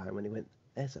first time. When he went,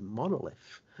 "There's a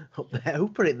monolith up there. Who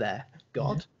put it there?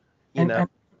 God." Yeah. And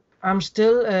I'm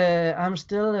still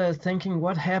thinking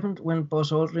what happened when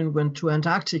Buzz Aldrin went to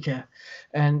Antarctica,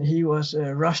 and he was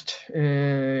rushed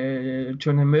to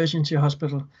an emergency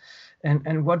hospital.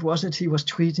 And what was it he was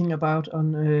tweeting about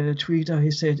on Twitter?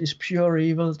 He said, "It's pure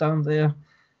evil down there."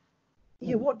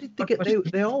 Yeah, what did they get?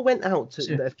 They all went out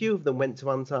to. A few of them went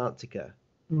to Antarctica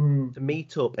to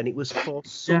meet up, and it was for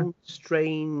some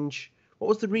strange. What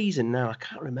was the reason? Now I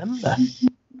can't remember.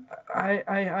 I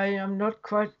am not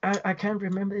quite. I can't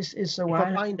remember. It's a while. If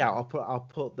I find out, I'll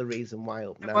put the reason why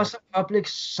up now. There was a public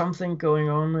something going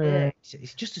on.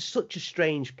 It's just such a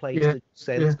strange place to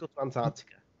say. Let's go to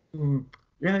Antarctica.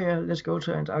 Yeah. Let's go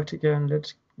to Antarctica and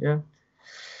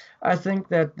I think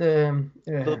that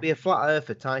there'll be a flat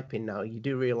earther typing now. You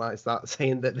do realise that,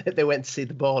 saying that they went to see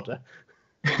the border.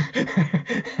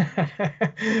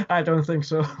 I don't think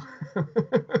so.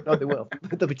 No, they will.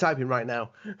 They'll be typing right now.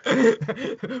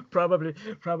 Probably,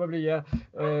 yeah.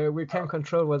 We can't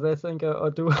control what they think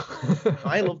or do.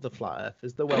 I love the flat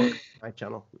earthers. They're welcome to my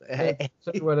channel.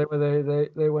 Whatever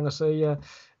they want to say, yeah.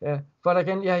 But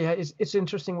again, it's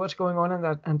interesting what's going on in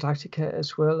that Antarctica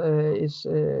as well. It's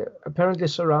apparently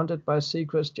surrounded by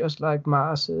secrets, just like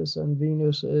Mars is and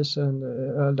Venus is, and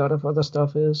a lot of other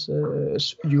stuff is.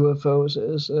 UFOs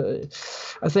is.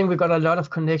 I think we got a lot of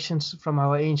connections from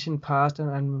our ancient past,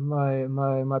 and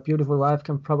my beautiful wife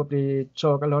can probably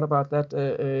talk a lot about that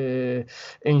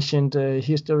ancient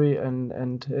history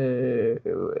and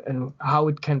how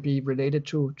it can be related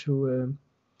to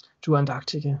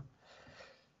Antarctica.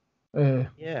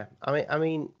 Yeah, I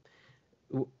mean,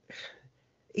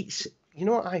 it's, you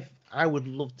know what I would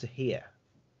love to hear.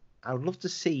 I would love to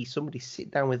see somebody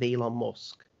sit down with Elon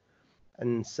Musk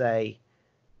and say,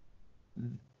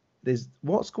 "There's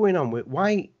what's going on with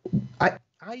why.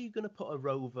 Are you going to put a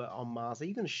rover on Mars? Are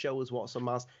you going to show us what's on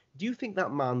Mars? Do you think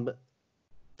that man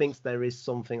thinks there is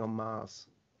something on Mars?"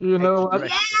 You know what?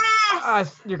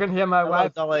 You can hear my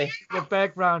wife Dolly. in the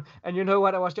background. And you know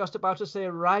what I was just about to say?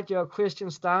 Write your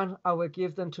questions down. I will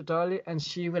give them to Dolly, and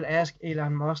she will ask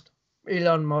Elon Musk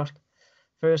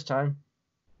first time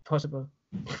possible.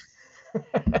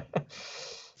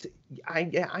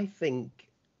 I think,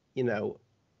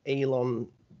 Elon,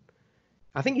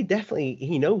 I think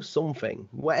he knows something.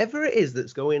 Whatever it is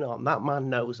that's going on, that man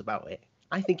knows about it.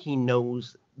 I think he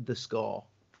knows the score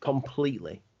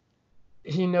completely.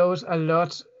 He knows a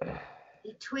lot.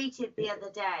 He tweeted the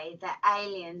other day that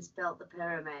aliens built the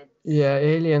pyramids. Yeah,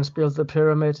 aliens built the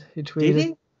pyramid. He tweeted. Did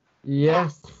he?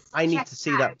 Yes. I need to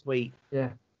see that tweet. Yeah.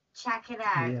 Check it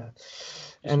out. Yeah.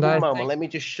 And one moment, let me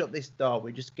just shut this door.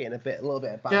 We're just getting a little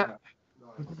bit of background. Yeah.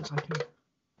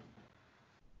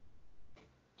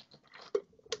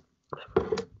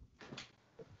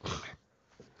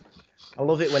 I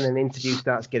love it when an interview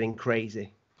starts getting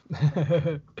crazy.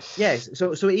 Yes.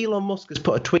 So Elon Musk has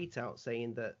put a tweet out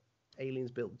saying that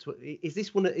aliens built. Is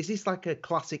this like a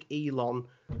classic Elon?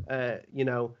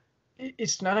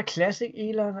 It's not a classic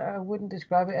Elon. I wouldn't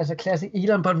describe it as a classic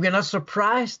Elon, but we're not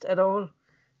surprised at all,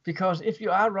 because if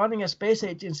you are running a space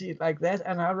agency like that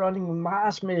and are running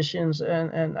Mars missions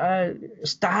and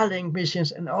Starlink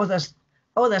missions and all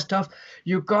that stuff,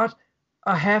 you got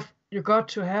to have You got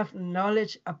to have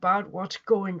knowledge about what's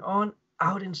going on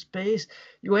out in space.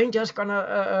 You ain't just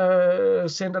gonna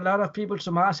send a lot of people to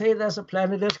Mars. Hey, there's a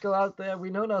planet. Let's go out there. We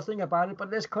know nothing about it,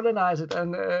 but let's colonize it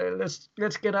and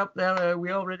let's get up there.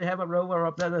 We already have a rover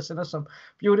up there that sent us some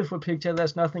beautiful picture.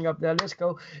 There's nothing up there. Let's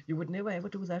go. You would never ever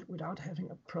do that without having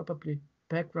a properly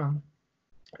background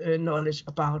knowledge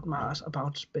about Mars,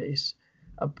 about space,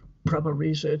 proper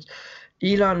research.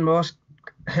 Elon Musk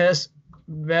has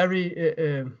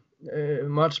very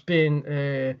much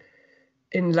been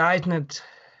enlightened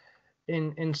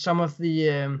in some of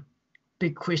the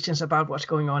big questions about what's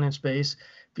going on in space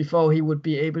before he would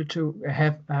be able to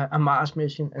have a Mars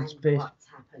mission in space. What's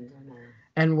happened on Earth.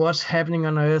 And what's happening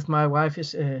on Earth. My wife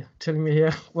is telling me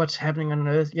here what's happening on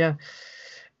Earth. Yeah.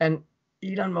 And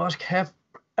Elon Musk have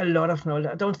a lot of knowledge.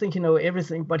 I don't think he knows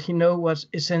everything, but he knows what's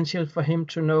essential for him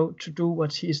to know to do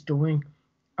what he's doing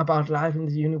about life in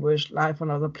the universe, life on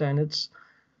other planets.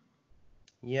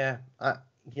 Yeah,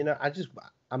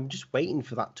 I'm just waiting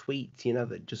for that tweet,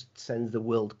 that just sends the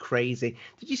world crazy.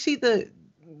 Did you see the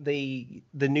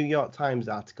New York Times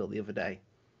article the other day,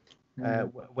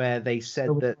 where they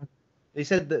said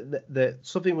that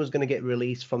something was going to get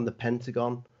released from the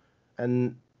Pentagon,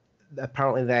 and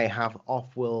apparently they have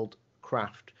off-world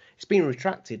craft. It's been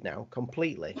retracted now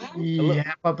completely.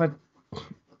 Yeah, but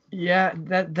yeah,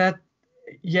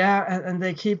 and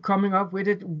they keep coming up with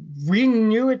it. We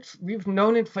knew it. We've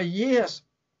known it for years.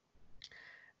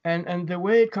 And the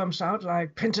way it comes out,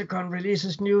 like Pentagon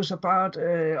releases news about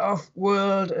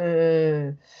off-world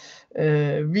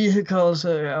vehicles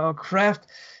or craft.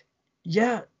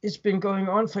 Yeah, it's been going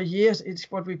on for years.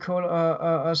 It's what we call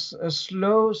a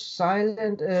slow,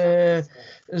 silent,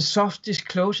 soft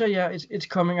disclosure. Yeah, it's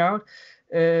coming out.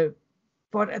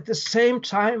 But at the same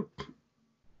time,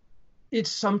 it's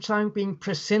sometimes being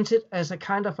presented as a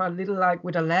kind of a little, like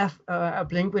with a laugh, a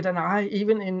blink with an eye,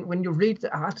 even when you read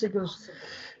the articles.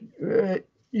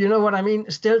 You know what I mean?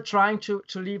 Still trying to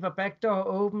leave a back door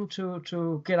open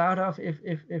to get out of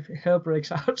if hell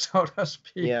breaks out, so to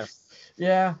speak. Yeah.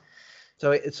 Yeah.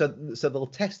 So they'll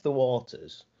test the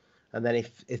waters, and then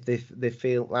if they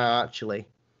feel actually,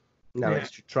 no,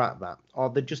 let's retract that, or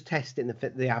they just test it and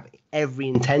they have every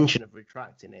intention of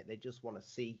retracting it. They just want to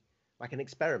see, like an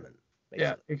experiment. Basically.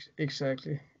 Yeah,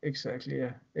 exactly.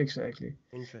 Yeah, exactly.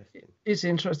 Interesting. It's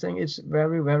interesting. It's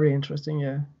very, very interesting.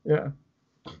 Yeah.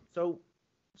 So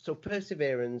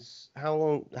Perseverance. How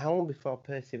long before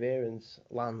Perseverance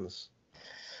lands?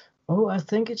 Oh, I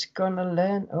think it's gonna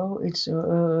land. Oh, it's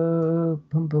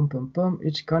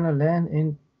It's gonna land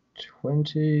in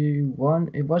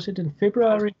 21. Was it in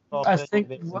February? I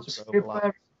think it was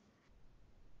February.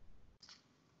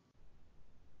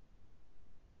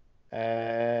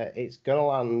 It's gonna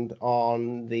land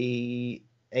on the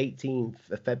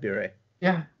 18th of February.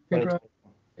 Yeah, February.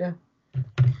 Yeah.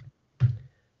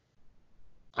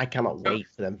 I cannot wait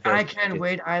for them. I can't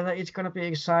wait either. It's going to be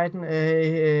exciting.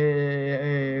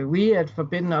 We at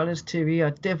Forbidden Knowledge TV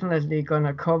are definitely going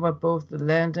to cover both the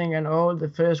landing and all the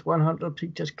first 100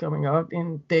 pictures coming out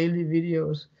in daily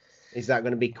videos. Is that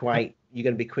going to be quite? You're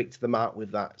going to be quick to the mark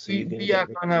with that. So we are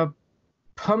going to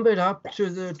pump it up to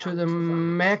the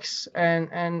max,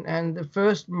 and the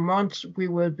first months we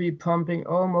will be pumping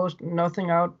almost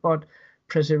nothing out but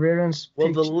Perseverance.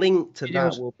 Well, the link to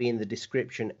that will be in the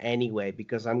description anyway,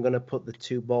 because I'm going to put the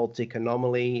 2 Baltic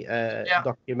Anomaly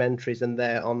documentaries, and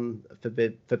they're on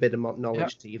Forbidden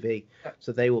Knowledge TV,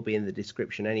 so they will be in the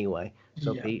description anyway.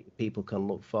 So people can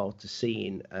look forward to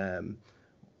seeing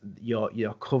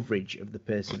your coverage of the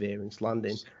Perseverance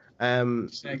landing.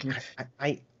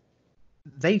 Exactly.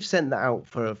 They've sent that out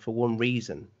for one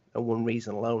reason, and one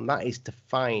reason alone. That is to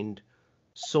find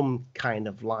some kind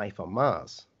of life on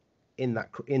Mars. In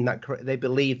that they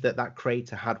believe that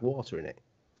crater had water in it.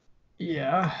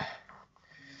 Yeah.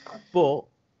 But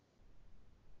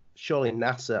surely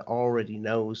NASA already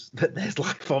knows that there's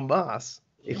life on Mars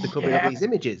if they're covering up these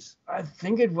images. I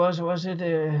think it was it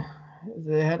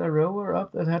they had a rover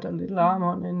up that had a little arm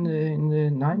on in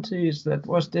the 90s that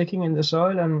was digging in the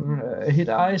soil and hit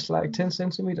ice like 10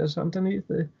 centimeters underneath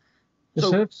the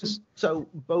surface. So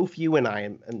both you and I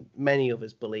and many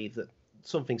others believe that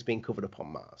something's been covered up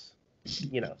on Mars.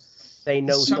 They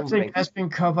know something has been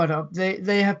covered up.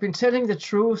 They have been telling the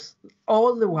truth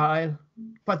all the while,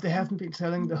 but they haven't been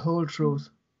telling the whole truth.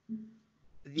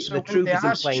 The truth is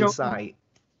in plain sight.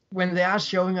 When they are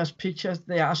showing us pictures,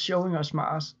 they are showing us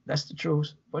Mars. That's the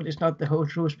truth, but it's not the whole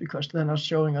truth because they're not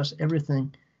showing us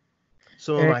everything.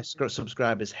 Some of my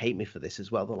subscribers hate me for this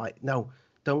as well. They're like, no,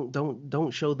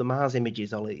 don't show the Mars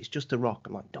images, Ollie. It's just a rock.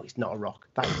 I'm like, no, it's not a rock.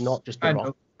 That's not just a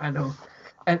rock. I know.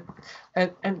 And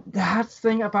the hard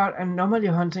thing about anomaly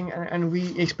hunting, and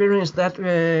we experienced that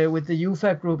with the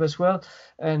UFA group as well,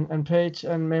 and page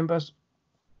and members,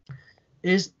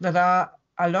 is that there are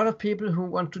a lot of people who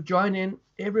want to join in.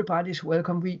 Everybody's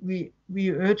welcome. We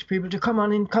urge people to come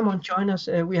on in, come on, join us.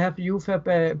 We have a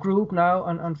UFA group now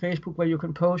on Facebook where you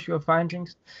can post your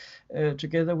findings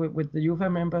together with the UFA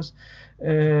members.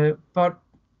 But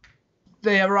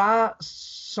there are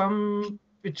some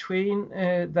between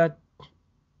that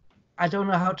I don't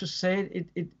know how to say it.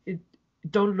 It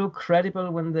don't look credible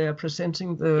when they are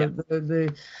presenting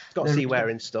the Got to see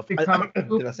wearing stuff. Did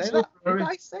I say that? Did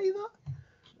I say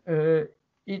that?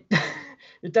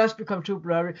 It does become too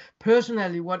blurry.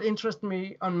 Personally, what interests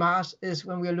me on Mars is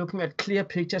when we're looking at clear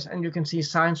pictures and you can see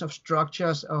signs of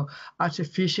structures or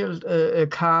artificial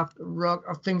carved rock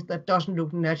or things that doesn't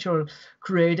look natural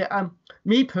created.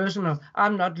 Me personally,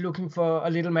 I'm not looking for a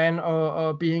little man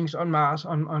or beings on Mars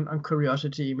on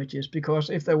Curiosity images, because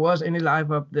if there was any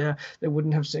life up there, they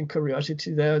wouldn't have sent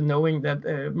Curiosity there, knowing that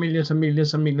millions and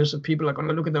millions and millions of people are going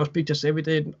to look at those pictures every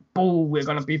day. Boom, we're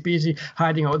going to be busy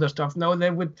hiding all the stuff. No, they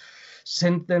would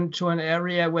send them to an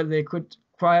area where they could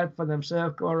quiet for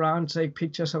themselves, go around, take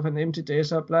pictures of an empty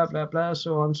desert, blah, blah, blah,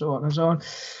 so on, so on, and so on.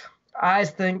 I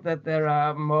think that there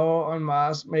are more on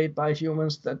Mars made by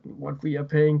humans than what we are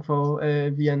paying for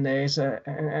via NASA.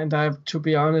 And to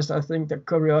be honest, I think the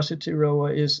Curiosity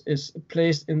rover is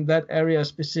placed in that area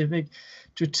specific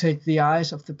to take the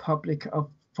eyes of the public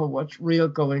for what's real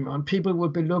going on. People will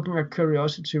be looking at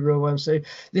Curiosity rover and say,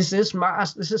 this is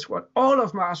Mars, this is what all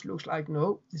of Mars looks like.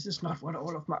 No, this is not what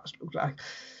all of Mars looks like.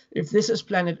 If this is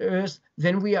planet Earth,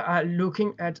 then we are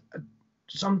looking at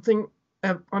something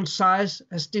on size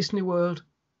as Disney World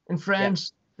in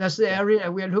France. Yeah. That's the area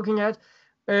we are looking at.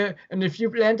 And if you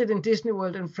landed in Disney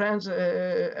World in France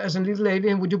as a little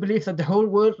alien, would you believe that the whole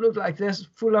world looked like this,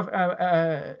 full of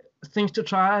things to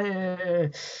try?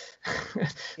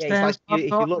 Yeah, it's like if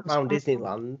you look around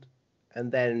Disneyland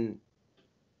and then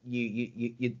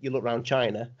you look around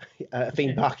China, a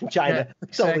theme park in China,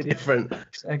 it's totally different.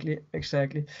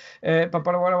 Exactly. But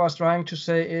what I was trying to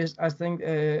say is, I think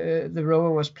the rover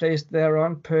was placed there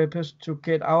on purpose to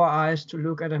get our eyes to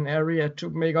look at an area to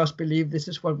make us believe this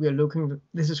is what we are looking.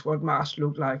 This is what Mars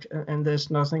looked like, and there's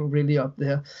nothing really up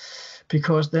there.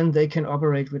 Because then they can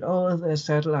operate with all their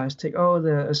satellites, take all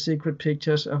the secret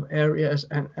pictures of areas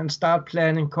and start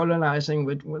planning colonizing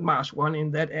with Mars 1 in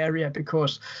that area,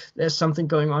 because there's something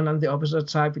going on the opposite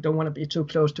side. We don't want to be too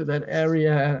close to that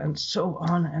area, and so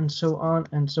on and so on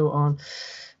and so on.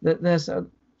 There's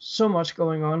so much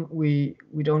going on we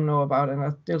don't know about, and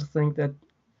I still think that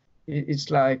it's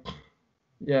like,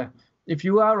 yeah, if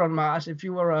you are on Mars, if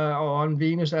you were on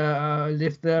Venus,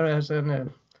 lived there as an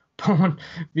born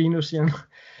Venusian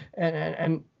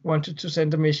and wanted to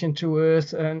send a mission to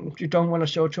Earth, and you don't want to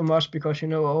show too much because you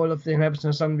know all of the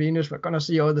inhabitants on Venus were going to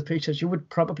see all the pictures, you would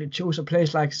probably choose a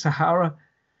place like Sahara,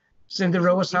 send the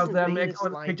rovers out there, make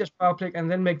all the pictures public, and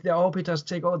then make the orbiters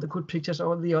take all the good pictures,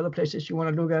 all the other places you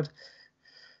want to look at.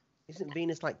 Isn't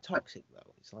Venus like toxic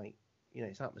though? It's like, you know,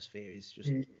 its atmosphere is just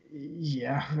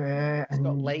it's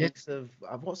got lakes of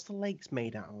what's the lakes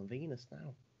made out on Venus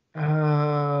now?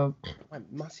 Like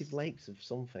massive lakes of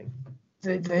something.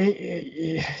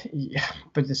 Yeah,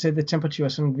 but they said the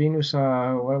temperatures on Venus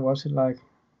are, what was it like?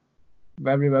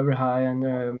 Very, very high, and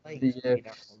the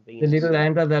little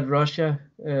lander that Russia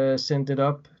sent it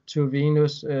up to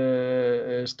Venus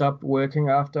stopped working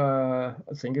after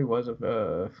I think it was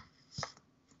a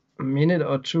minute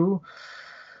or two,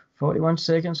 41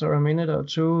 seconds or a minute or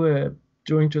two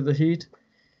due to the heat.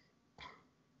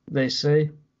 They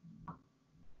say.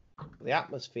 The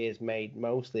atmosphere is made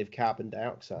mostly of carbon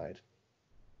dioxide.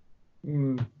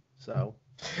 So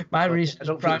my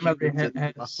research primarily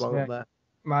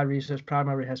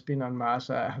has been on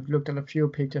Mars. I have looked at a few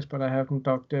pictures, but I haven't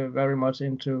dug very much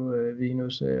into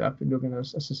Venus. I've been looking at,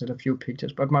 as I said, a few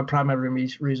pictures, but my primary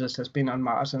research has been on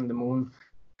Mars and the Moon.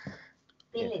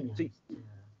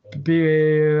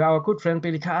 Our good friend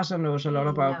Billy Carson knows a lot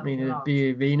about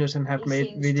Venus and have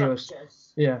made videos.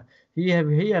 Structures. Yeah. He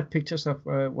have pictures of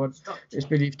what is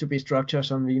believed to be structures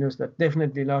on Venus that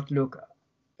definitely not look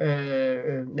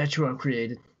natural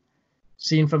created.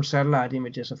 Seen from satellite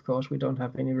images, of course, we don't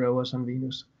have any rovers on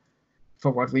Venus,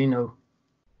 for what we know.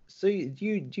 So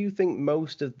do you think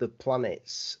most of the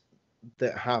planets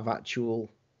that have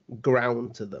actual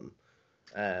ground to them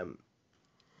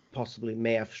possibly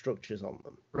may have structures on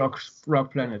them? Rock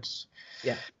planets.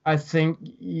 Yeah. I think,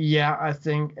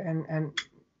 and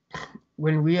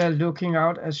when we are looking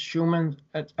out as human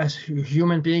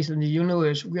beings in the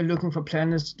universe, we are looking for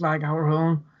planets like our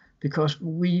own because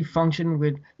we function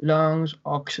with lungs,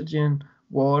 oxygen,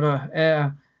 water,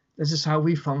 air. This is how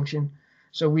we function.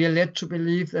 So we are led to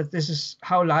believe that this is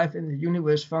how life in the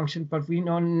universe functions, but we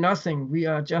know nothing. We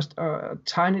are just a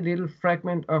tiny little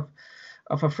fragment of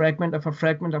a fragment of a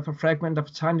fragment of a fragment of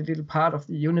a tiny little part of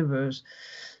the universe.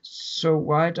 So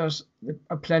why does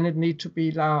a planet need to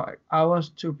be like ours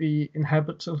to be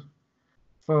inhabitable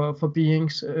for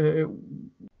beings?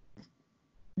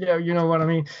 Yeah, you know what I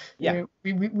mean. Yeah.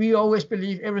 We always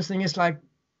believe everything is like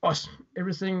us.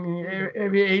 Everything,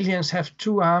 every aliens have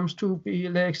 2 arms, 2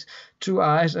 legs, 2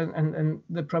 eyes, and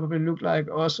they probably look like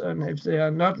us. And if they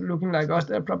are not looking like us,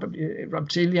 they're probably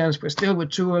reptilians, but still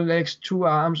with 2 legs, 2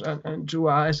 arms, and 2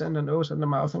 eyes, and a nose and a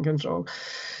mouth and can talk.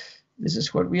 This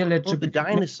is what we are led to. The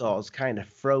dinosaurs kind of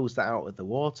froze that out of the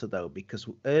water, though, because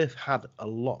Earth had a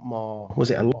lot more.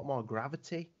 Was it a lot more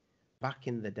gravity back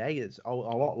in the day? It's a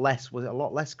lot less. Was it a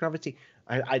lot less gravity?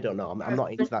 I don't know. I'm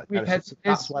not into that kind of stuff.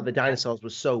 That's why the dinosaurs were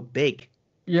so big.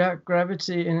 Yeah,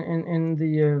 gravity in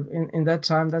that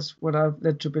time. That's what I've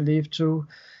led to believe too,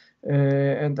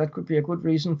 and that could be a good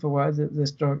reason for why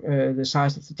the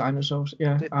size of the dinosaurs.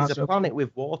 Yeah, there's a planet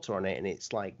with water on it, and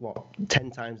it's like what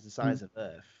 10 times the size of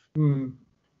Earth.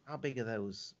 How big are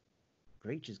those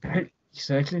creatures going to be?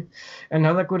 Exactly.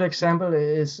 Another good example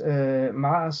is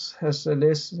Mars has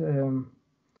less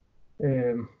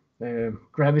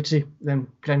gravity than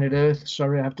planet Earth.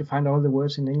 Sorry, I have to find all the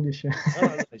words in English.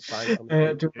 It's fine.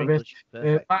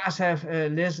 Mars have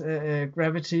less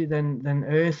gravity than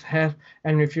Earth have,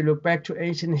 and if you look back to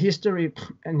ancient history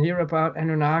and hear about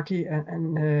Anunnaki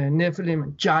and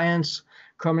Nephilim, giants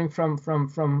coming from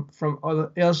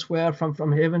elsewhere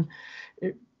from heaven.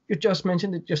 You just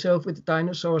mentioned it yourself with the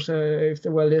dinosaurs. If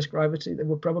there were less gravity, they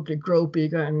would probably grow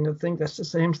bigger. And I think that's the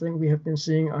same thing we have been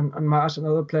seeing on Mars and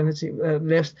other planets.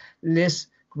 Less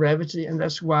gravity, and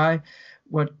that's why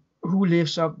who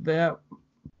lives up there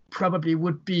probably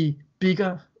would be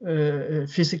bigger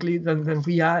physically than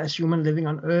we are as humans living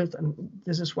on Earth. And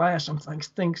this is why I sometimes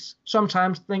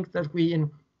think that we in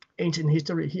ancient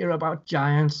history hear about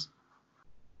giants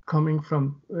coming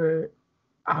from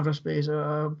outer space,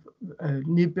 or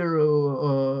Nibiru,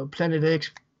 or Planet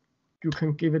X. You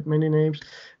can give it many names.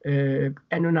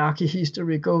 Anunnaki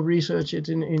history. Go research it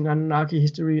in Anunnaki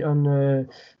history on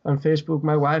Facebook.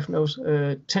 My wife knows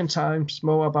 10 times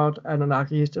more about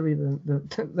Anunnaki history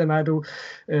than I do.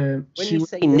 When you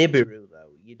say Nibiru,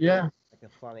 though, you yeah, like a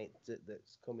planet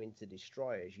that's coming to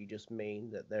destroy us. You just mean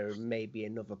that there may be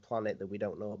another planet that we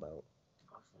don't know about.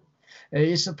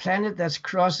 It's a planet that's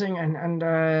crossing, and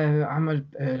I'm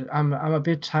a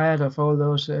bit tired of all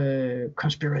those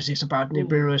conspiracies about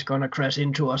Nibiru is gonna crash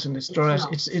into us and destroy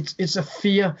us. It's a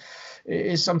fear.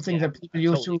 It's something that people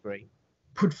used to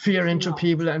put fear into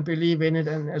people and believe in it.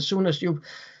 And as soon as you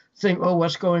think, oh,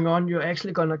 what's going on, you're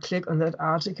actually gonna click on that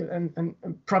article and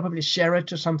probably share it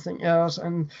to something else.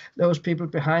 And those people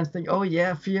behind think, oh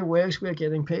yeah, fear works. We're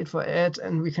getting paid for ads,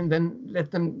 and we can then let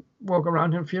them walk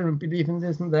around in fear and believe in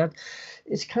this and that.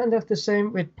 It's kind of the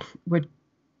same with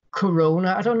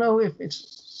Corona. I don't know if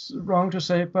it's wrong to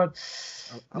say, but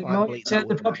the more you tell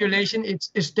the population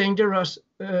it's dangerous,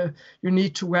 you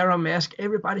need to wear a mask.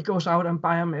 Everybody goes out and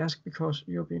buy a mask because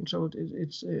you're being told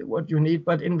it's what you need.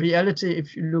 But in reality,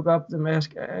 if you look up the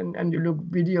mask and you look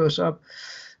videos up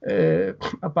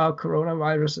about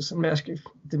coronaviruses and mask,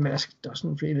 the mask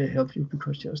doesn't really help you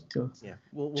because you're still. Yeah,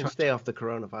 we'll stay off the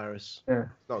coronavirus. Yeah,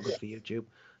 not good for YouTube.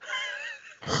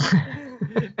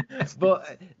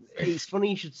 But it's funny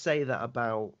you should say that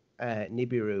about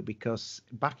Nibiru, because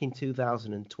back in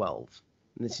 2012,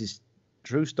 and this is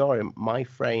true story, my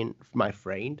friend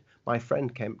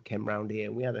came round here,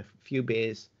 and we had a few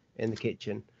beers in the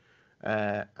kitchen,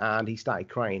 and he started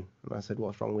crying, and I said,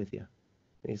 "What's wrong with you?"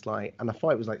 And he's like, and I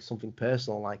thought it was like something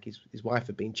personal, like his wife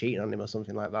had been cheating on him or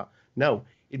something like that. No,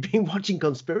 he'd been watching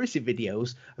conspiracy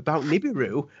videos about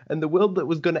Nibiru and the world that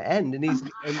was going to end, and his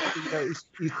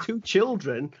 2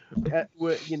 children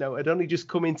were, had only just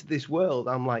come into this world.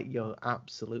 I'm like, you're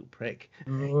absolute prick.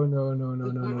 No.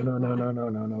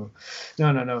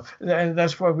 And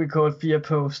that's what we call fear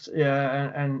posts.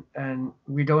 Yeah, and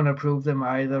we don't approve them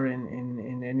either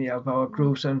in any of our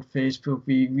groups on Facebook.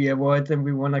 We avoid them.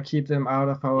 We want to keep them out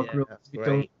of our group.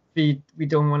 We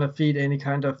don't want to feed any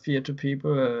kind of fear to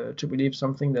people to believe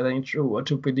something that ain't true, or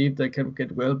to believe they can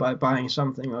get well by buying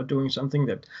something or doing something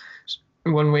that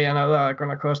in one way or another are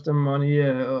going to cost them money,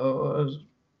 or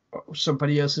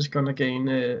somebody else is going to gain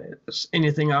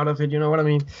anything out of it. You know what I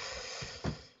mean?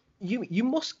 You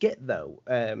must get, though,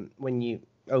 when you,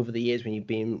 over the years when you've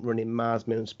been running Mars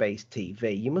Moon Space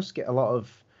TV, you must get a lot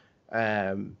of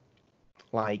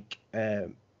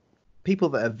people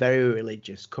that are very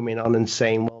religious coming on and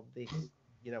saying, well, this,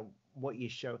 what you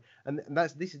show, and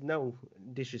this is no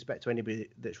disrespect to anybody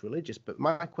that's religious, but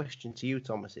my question to you,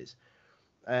 Thomas, is,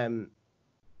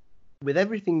 with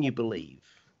everything you believe,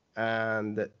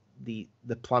 and that the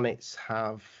planets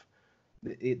have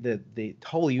the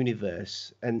whole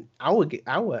universe and our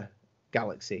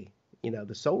galaxy,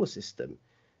 the solar system,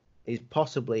 is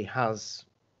possibly has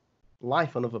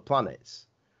life on other planets.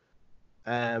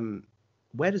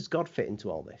 Where does God fit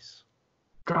into all this?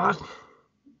 God.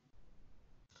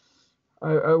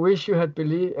 I wish you had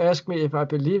asked me if I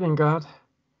believe in God.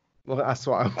 Well, that's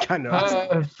what I'm kind of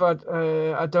asking. But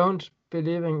I don't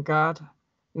believe in God.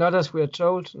 Not as we are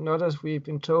told, not as we've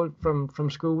been told from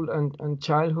school and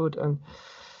childhood. And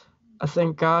I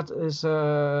think God is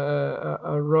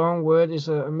a wrong word, is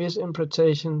a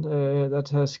misinterpretation that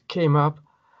has came up.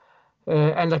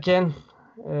 And again,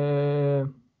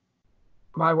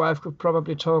 my wife could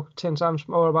probably talk 10 times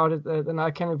more about it than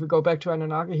I can if we go back to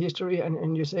Anunnaki history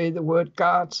and you say the word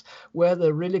gods, where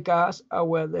they're really gods or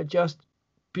where they're just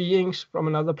beings from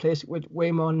another place with way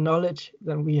more knowledge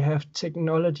than we have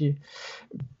technology.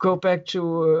 Go back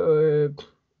to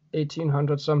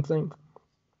 1800 something.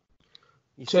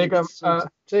 Take a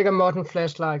modern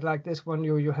flashlight like this one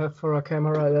you have for a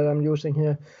camera that I'm using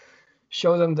here.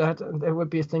 Show them that, and they would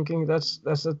be thinking that's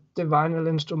a divinal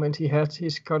instrument he had.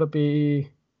 It's got to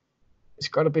be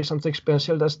something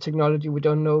special. That's technology we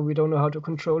don't know. We don't know how to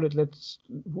control it. Let's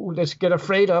get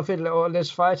afraid of it, or let's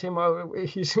fight him. Or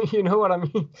you know what I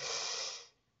mean?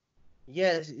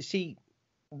 Yeah. See,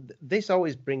 this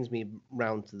always brings me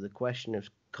round to the question of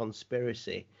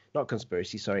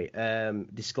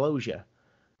disclosure,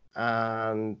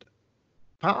 and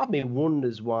part of me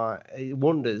wonders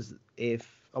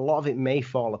if a lot of it may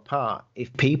fall apart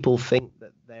if people think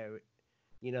that that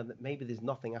maybe there's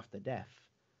nothing after death.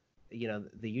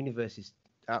 The universe is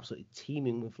absolutely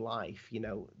teeming with life.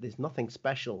 There's nothing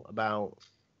special about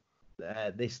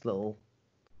this little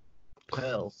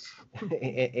pearl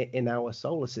in our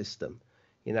solar system.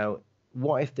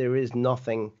 What if there is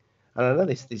nothing? And I know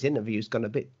this interview's gone a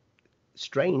bit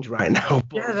strange right now.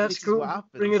 But yeah, that's cool.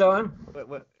 Bring it on.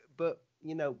 But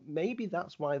maybe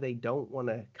that's why they don't want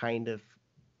to kind of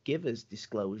give us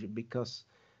disclosure, because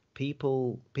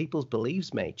people's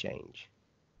beliefs may change.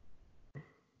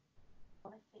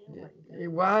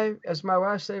 Why, as my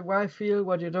wife say, why feel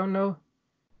what you don't know?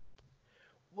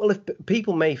 Well, if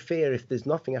people may fear if there's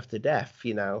nothing after death,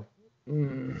 people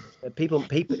might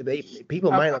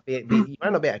not be you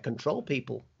might not be able to control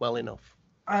people well enough.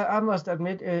 I must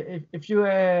admit, if you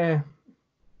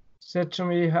said to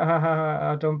me,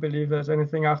 I don't believe there's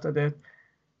anything after that,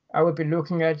 I would be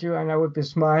looking at you and I would be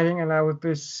smiling and I would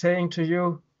be saying to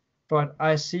you, but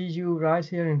I see you right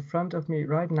here in front of me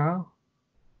right now.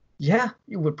 Yeah,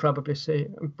 you would probably say,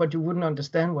 but you wouldn't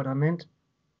understand what I meant.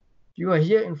 You are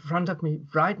here in front of me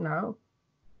right now,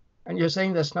 and you're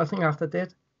saying there's nothing after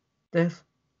death.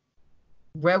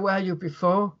 Where were you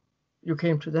before you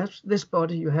came to this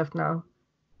body you have now?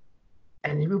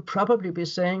 And you will probably be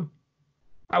saying,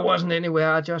 I wasn't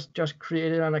anywhere. I just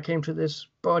created and I came to this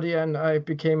body and I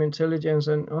became intelligence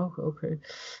and okay.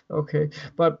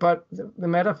 But the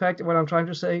matter of fact, what I'm trying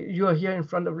to say, you are here in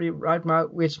front of me right now,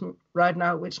 which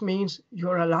means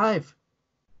you're alive.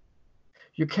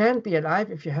 You can't be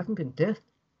alive if you haven't been dead.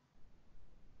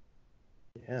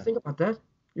 Yeah. Think about that.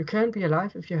 You can't be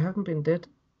alive if you haven't been dead.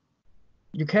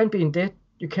 You can't be dead.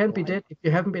 You can't be dead if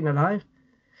you haven't been alive.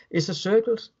 It's a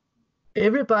circle.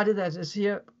 Everybody that is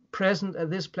here present at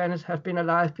this planet have been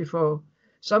alive before.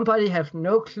 Somebody have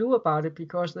no clue about it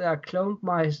because they are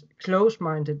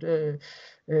close-minded,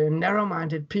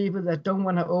 narrow-minded people that don't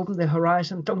want to open their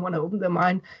horizon, don't want to open their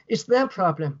mind. It's their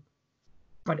problem.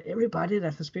 But everybody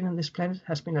that has been on this planet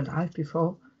has been alive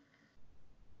before.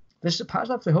 This is a part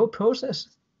of the whole process.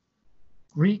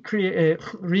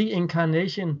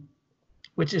 Reincarnation,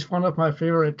 which is one of my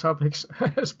favorite topics.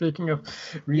 Speaking of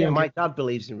reincarnation. Yeah, my dad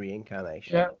believes in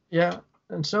reincarnation. Yeah.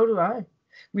 And so do I.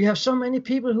 We have so many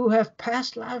people who have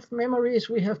past life memories.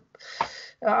 We have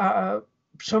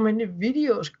so many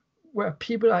videos where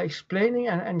people are explaining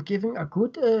and giving a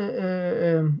good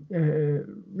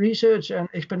research and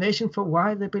explanation for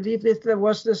why they believe this. There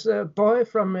was this boy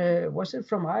from, was it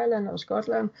from Ireland or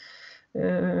Scotland,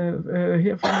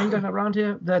 here from England around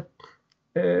here, that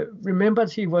remembered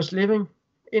he was living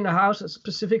in a house, a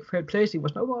specific place. He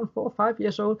was no more than 4 or 5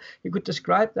 years old. He could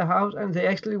describe the house, and they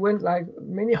actually went like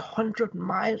many 100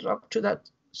 miles up to that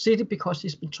city because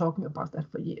he's been talking about that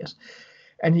for years.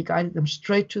 and he guided them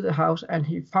straight to the house, and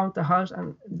he found the house,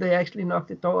 and they actually knocked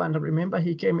the door, and I remember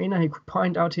he came in and he could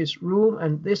point out his room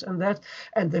and this and that,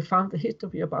 and they found the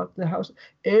history about the house.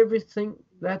 Everything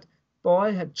that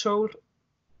boy had told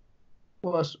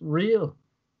was real.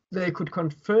 They could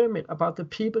confirm it about the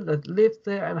people that lived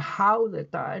there and how they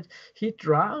died. He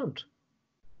drowned.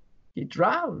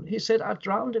 He said, I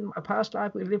drowned in my past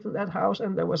life. We lived in that house,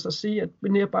 and there was a sea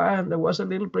nearby, and there was a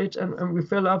little bridge, and we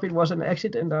fell off. It was an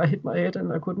accident. I hit my head,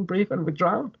 and I couldn't breathe, and we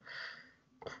drowned.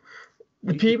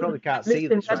 The people probably can't lived see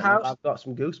in this that right house. now. I've got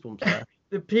some goosebumps there.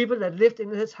 The people that lived in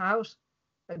this house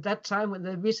at that time when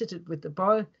they visited with the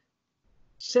boy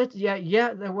said,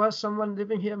 yeah, there was someone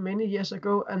living here many years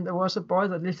ago, and there was a boy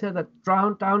that lived here that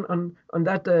drowned down on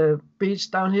that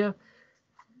beach down here.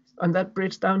 On that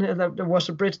bridge down here, there was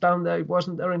a bridge down there. It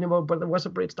wasn't there anymore, but there was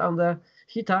a bridge down there.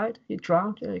 He died. He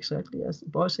drowned. Yeah, exactly as the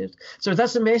boy said. So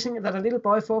that's amazing that a little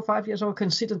boy, 4 or 5 years old,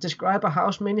 can sit and describe a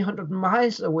house many hundred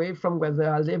miles away from where they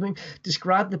are living,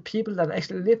 describe the people that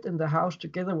actually lived in the house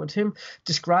together with him,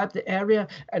 describe the area.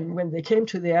 And when they came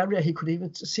to the area, he could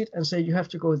even sit and say, you have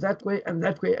to go that way, and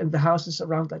the house is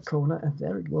around that corner. And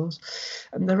there it was.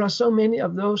 And there are so many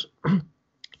of those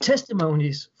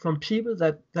testimonies from people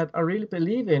that I really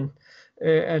believe in.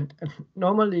 And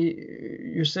normally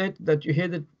you said that you hear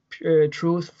the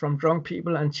truth from drunk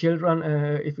people and children.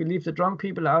 If we leave the drunk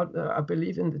people out, I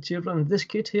believe in the children. This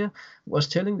kid here was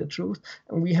telling the truth.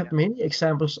 And we have many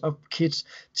examples of kids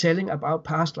telling about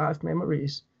past life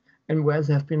memories and where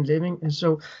they have been living. And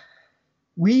so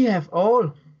we have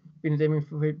all been living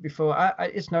for it before.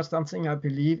 It's not something I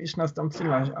believe. It's not something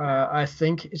I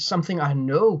think. It's something I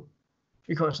know.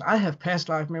 Because I have past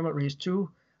life memories too.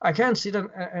 I can't sit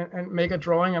and make a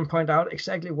drawing and point out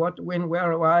exactly what, when,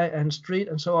 where, why, and street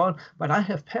and so on. But I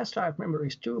have past life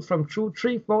memories too from 2,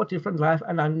 3, 4 different lives.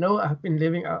 And I know I've been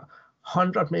living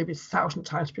 100, maybe 1,000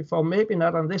 times before. Maybe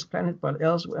not on this planet, but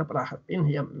elsewhere. But I have been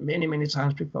here many, many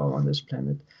times before on this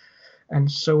planet.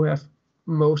 And so have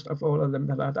most of all of them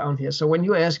that are down here. So when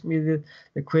you ask me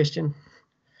the question,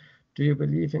 do you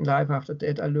believe in life after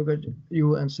death? I look at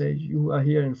you and say, you are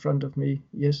here in front of me.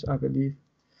 Yes, I believe.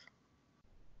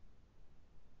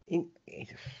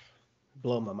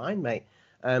 Blow my mind, mate.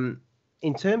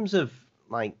 In terms of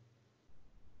like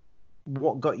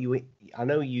what got you, I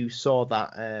know you saw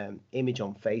that image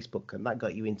on Facebook and that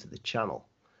got you into the channel.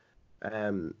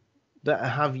 But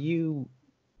have you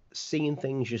seen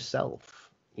things yourself?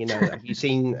 You know, have you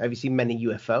seen many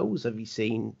UFOs? Have you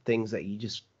seen things that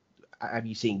have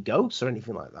you seen ghosts or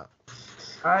anything like that?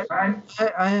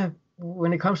 I have,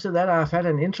 when it comes to that, I've had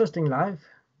an interesting life.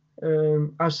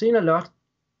 I've seen a lot.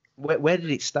 Where did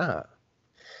it start?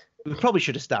 We probably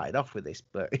should have started off with this,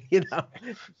 but you know.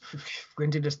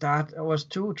 When did it start? I was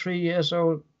 2, 3 years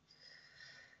old.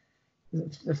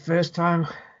 The first time.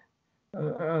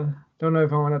 Don't know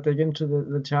if I want to dig into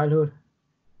the childhood.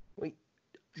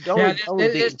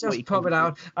 Let's just pop it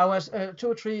out. I was 2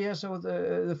 or 3 years old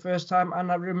the first time,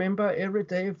 and I remember every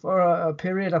day for a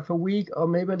period of a week or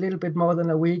maybe a little bit more than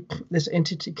a week, this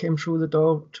entity came through the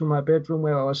door to my bedroom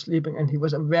where I was sleeping, and he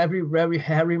was a very, very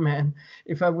hairy man.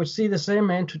 If I would see the same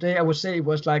man today, I would say it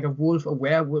was like a wolf, a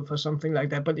werewolf or something like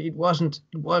that, but it wasn't.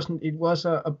 It was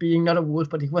a being, not a wolf,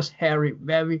 but he was hairy,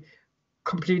 very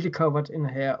completely covered in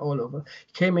hair all over.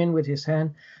 He came in with his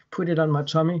hand, put it on my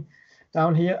tummy,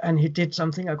 down here, and he did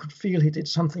something. I could feel he did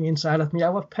something inside of me. I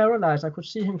was paralyzed. I could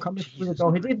see him coming through the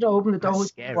door. He didn't open the door.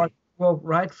 He walked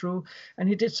right through, and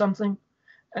he did something.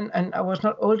 And I was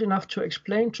not old enough to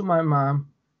explain to my mom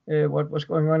what was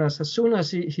going on. As soon as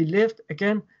he left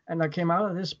again, and I came out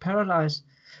of this paralyzed,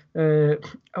 I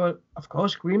was, of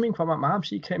course, screaming for my mom.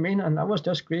 She came in, and I was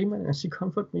just screaming, and she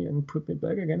comforted me and put me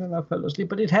back again, and I fell asleep.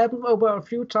 But it happened over a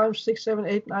few times, 6, 7,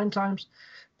 8, 9 times.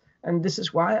 And this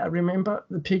is why I remember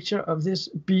the picture of this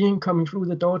being coming through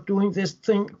the door, doing this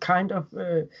thing kind of,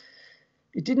 it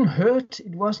didn't hurt.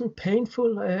 It wasn't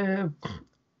painful.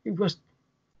 It was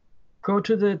go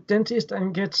to the dentist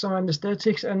and get some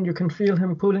anesthetics, and you can feel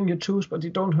him pulling your tooth, but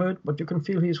it don't hurt, but you can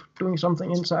feel he's doing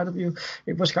something inside of you.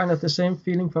 It was kind of the same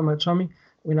feeling for my tummy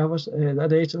when I was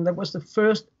that age. And that was the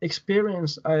first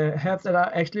experience I have that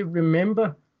I actually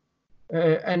remember.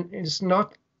 And it's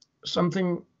not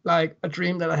something like a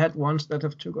dream that I had once that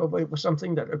have took over. It was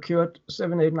something that occurred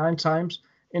 7, 8, 9 times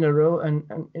in a row, and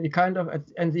it kind of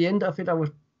at the end of it, I was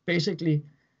basically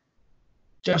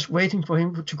just waiting for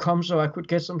him to come so I could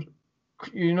get some.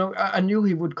 You know, I knew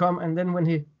he would come, and then when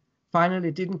he finally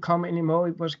didn't come anymore,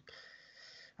 it was,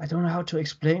 I don't know how to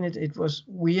explain it. It was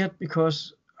weird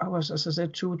because I was, as I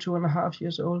said, 2.5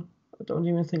 years old. I don't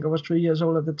even think I was 3 years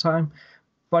old at the time,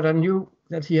 but I knew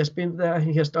that he has been there.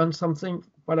 He has done something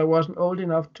but I wasn't old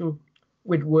enough to,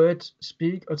 with words,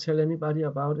 speak or tell anybody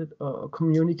about it or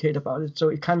communicate about it. So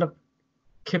it kind of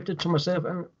kept it to myself.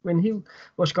 And when he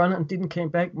was gone and didn't came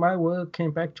back, my world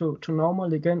came back to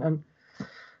normal again. And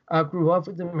I grew up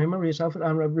with the memories of it.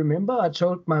 And I remember I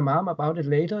told my mom about it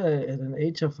later at an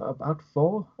age of about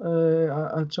 4.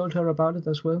 I told her about it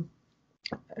as well.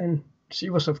 And she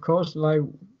was, of course, like,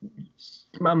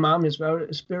 my mom is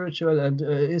very spiritual and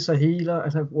is a healer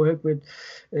and have worked with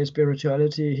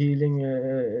spirituality,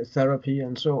 healing, therapy,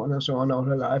 and so on all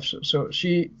her life. So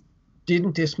she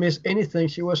didn't dismiss anything.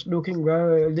 She was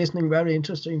listening very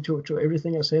interesting to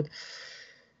everything I said.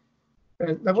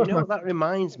 That was what that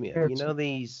reminds me of? You know,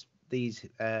 these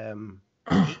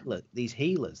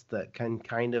healers that can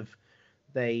kind of,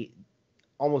 they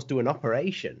almost do an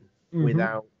operation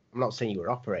without. I'm not saying you were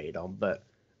operated on, but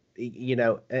you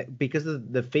know, because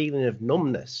of the feeling of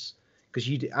numbness. Because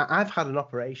I've had an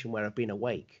operation where I've been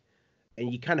awake,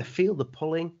 and you kind of feel the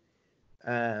pulling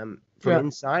from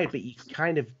inside, but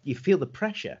you feel the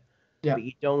pressure, but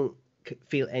you don't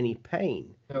feel any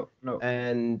pain. No.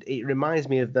 And it reminds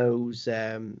me of those.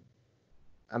 And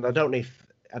I don't know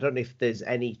if there's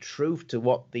any truth to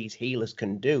what these healers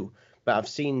can do, but I've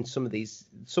seen some of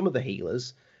the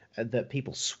healers that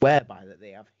people swear by, that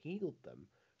they have healed them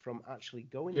from actually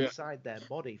going inside their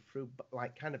body through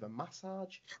like kind of a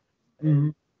massage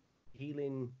and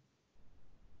healing.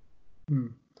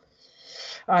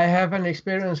 I have an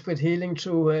experience with healing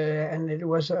too, and it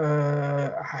was we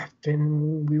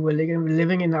were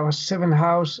living in our second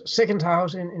house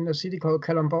in a city called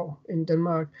Kalundborg in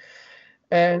Denmark,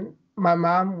 and my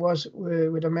mom was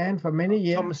with a man for many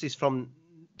years. Thomas is from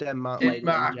Denmark, ladies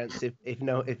and gents. If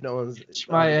no one's, it's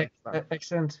my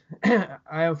accent.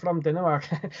 I am from Denmark.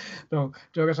 No,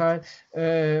 joke aside.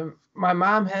 My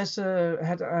mom has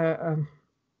had a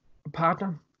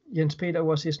partner. Jens Peter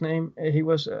was his name. He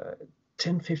was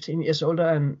 10-15 years older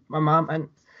than my mom, and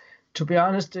to be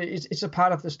honest, it's a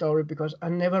part of the story because I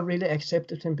never really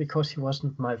accepted him because he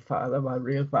wasn't my father, my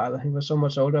real father. He was so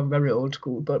much older and very old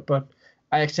school, but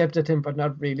I accepted him, but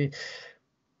not really.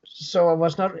 So I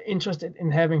was not interested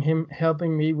in having him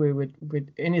helping me with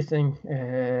anything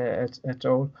at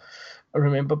all, I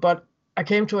remember. But I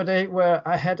came to a day where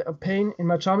I had a pain in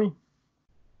my tummy.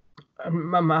 And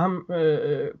my mom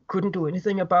couldn't do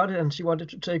anything about it, and she wanted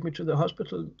to take me to the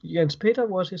hospital. Jens Peter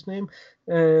was his name.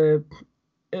 Said,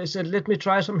 let me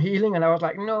try some healing. And I was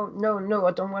like, no,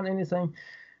 I don't want anything.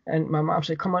 And my mom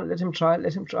said, come on, let him try.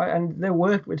 And they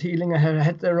worked with healing. I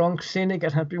had their own clinic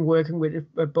and had been working with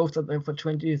it, both of them for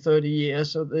 20, 30 years.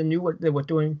 So they knew what they were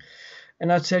doing.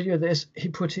 And I tell you this, he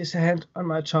put his hand on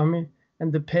my tummy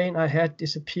and the pain I had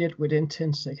disappeared within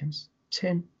 10 seconds.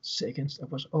 10 seconds,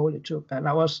 that was all it took. And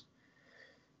I was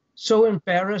so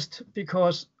embarrassed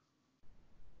because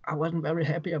I wasn't very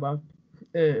happy about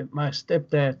my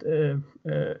stepdad.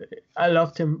 I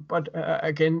loved him, but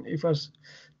again, it was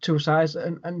two sides,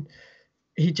 and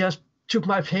he just took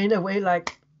my pain away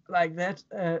like that.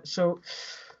 So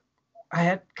I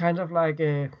had kind of like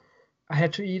I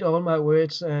had to eat all my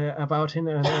words about him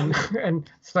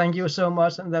and thank you so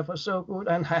much, and that was so good.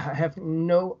 And I have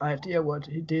no idea what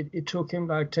he did. It took him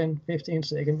like 10-15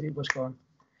 seconds. It was gone.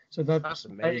 So that's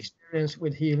my experience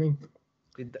with healing.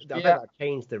 I bet that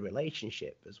changed the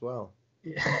relationship as well.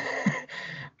 Yeah.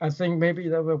 I think maybe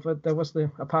that was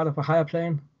a part of a higher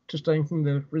plan to strengthen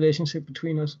the relationship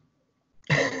between us.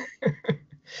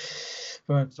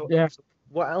 But so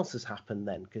what else has happened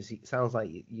then? Because it sounds like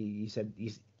you said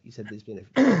there's been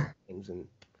a few things, and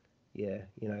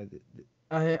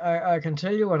I can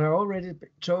tell you what I already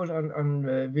told on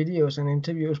videos and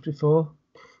interviews before.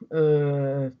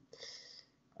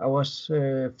 I was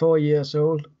 4 years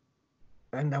old,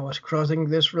 and I was crossing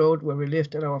this road where we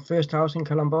lived at our first house in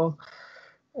Kalundborg.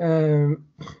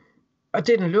 I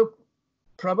didn't look,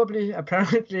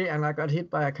 apparently, and I got hit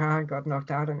by a car and got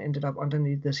knocked out and ended up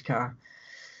underneath this car.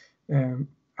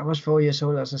 I was 4 years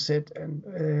old, as I said,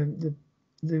 and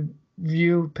the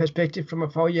perspective from a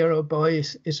 4-year-old boy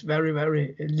is very,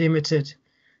 very limited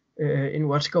in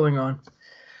what's going on.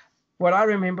 What I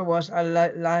remember was I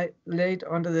laid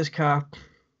under this car,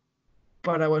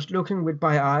 but I was looking with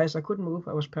my eyes. I couldn't move.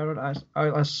 I was paralyzed.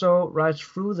 I saw right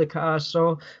through the car. I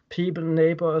saw people,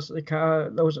 neighbors,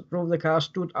 those that drove the car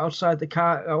stood outside the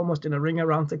car, almost in a ring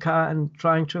around the car and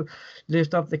trying to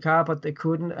lift up the car, but they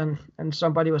couldn't. And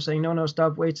somebody was saying, no,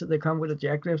 stop, wait till they come with a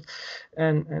jack lift.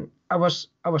 And I was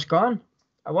gone.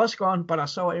 I was gone, but I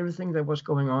saw everything that was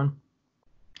going on.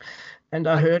 And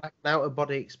I heard like an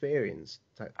out-of-body experience.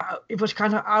 it was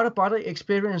kind of out-of-body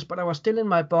experience, but I was still in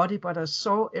my body, but I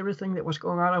saw everything that was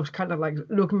going on. I was kind of like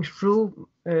looking through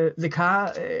the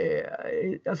car.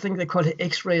 I think they call it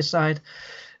X-ray side.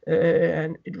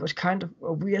 And it was kind of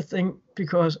a weird thing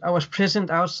because I was present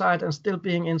outside and still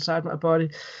being inside my body.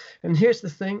 And here's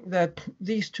the thing, that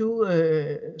these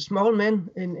two small men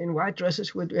in white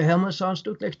dresses with helmets on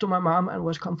stood next to my mom and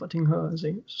was comforting her and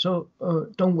saying, so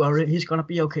don't worry, he's going to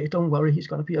be okay. Don't worry, he's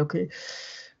going to be okay.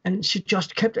 And she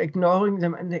just kept ignoring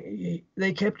them, and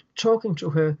they kept talking to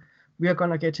her. We are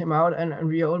going to get him out, and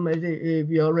we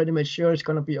already made sure it's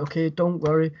going to be okay. Don't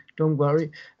worry, don't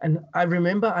worry. And I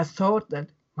remember I thought that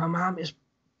my mom is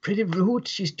pretty rude.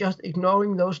 She's just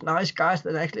ignoring those nice guys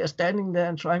that actually are standing there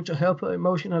and trying to help her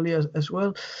emotionally as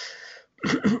well.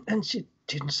 And she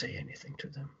didn't say anything to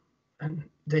them. And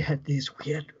they had these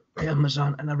weird helmets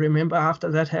on. And I remember after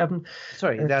that happened.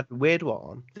 Sorry, they had weird what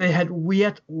on? They had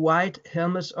weird white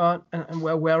helmets on and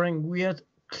were wearing weird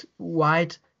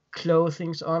white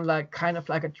clothing on, like kind of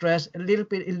like a dress, a little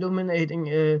bit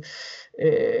illuminating.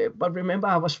 But remember,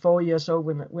 I was 4 years old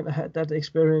when I had that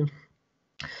experience.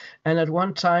 And at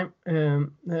one time,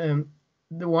 the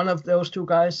one of those two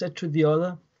guys said to the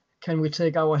other, "Can we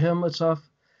take our helmets off?"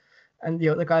 And the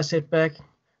other guy said back,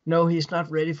 "No, he's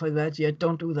not ready for that yet.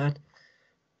 Don't do that."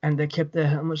 And they kept their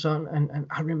helmets on, and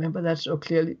I remember that so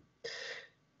clearly.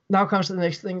 Now comes the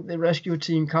next thing. The rescue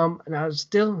team come, and I was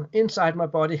still inside my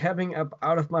body, having an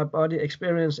out-of-my-body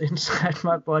experience inside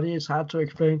my body. It's hard to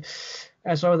explain.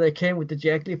 And so they came with the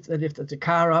jack lift. They lifted the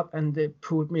car up, and they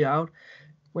pulled me out.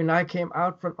 When I came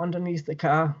out from underneath the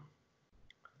car,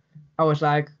 I was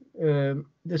like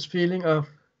this feeling of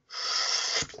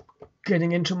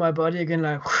getting into my body again,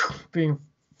 like being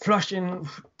flushed in,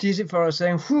 dizzy for a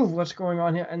second, what's going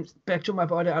on here? And back to my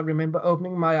body. I remember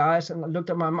opening my eyes and I looked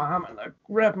at my mom and I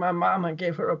grabbed my mom and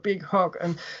gave her a big hug.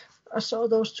 And I saw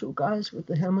those two guys with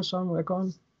the helmets on were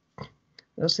gone.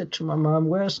 I said to my mom,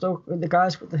 "Where's the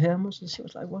guys with the helmets?" And she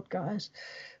was like, "What guys?"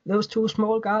 "Those two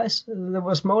small guys. They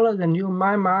were smaller than you."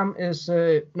 My mom is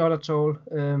not a tall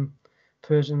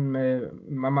person.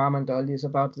 My mom and Dolly is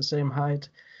about the same height.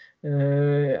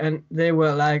 And they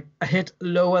were like a head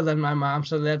lower than my mom.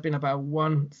 So they'd been about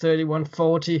 130,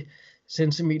 140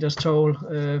 centimeters tall.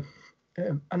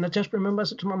 And I just remember I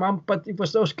said to my mom, "But it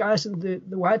was those guys in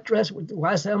the white dress with the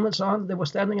white helmets on. They were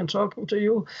standing and talking to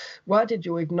you. Why did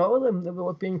you ignore them? They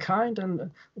were being kind.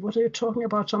 And what are you talking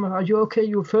about? Someone, are you okay?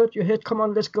 You've hurt your head. Come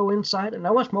on, let's go inside." And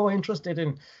I was more interested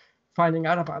in finding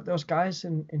out about those guys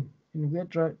in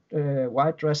weird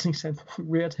white dressings and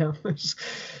weird helmets.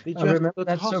 Did you have to go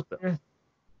to hospital? So,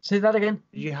 say that again.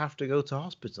 Did you have to go to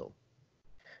hospital?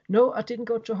 No, I didn't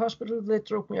go to hospital. They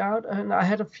drove me out, and I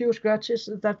had a few scratches.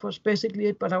 That was basically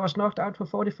it, but I was knocked out for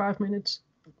 45 minutes.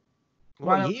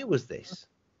 What year was this?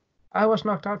 I was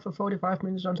knocked out for 45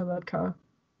 minutes under that car.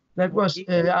 That was,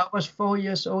 I was 4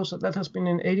 years old, so that has been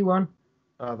in 81.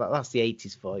 Oh, that's the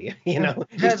 80s for you, you know.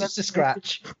 Yeah, It's just a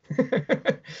scratch.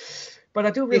 But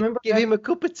I do remember Give him a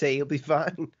cup of tea, he'll be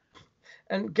fine.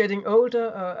 And getting older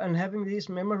and having these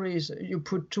memories, you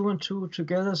put two and two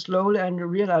together slowly and you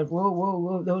realize,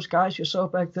 whoa, those guys you saw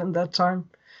back then, that time,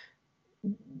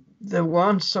 there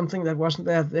was something that wasn't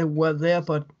there. They were there,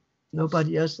 but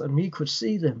nobody else than me could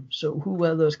see them. So who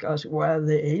were those guys? Were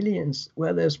they aliens?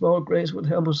 Were they small grays with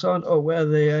helmets on? Or were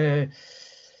they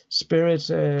spirits,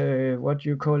 what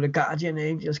you call the guardian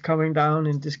angels coming down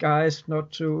in disguise, not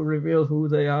to reveal who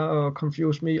they are or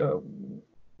confuse me? Or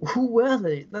who were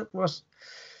they? That was...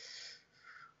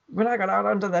 When I got out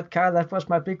under that car, that was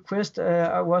my big quest.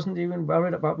 I wasn't even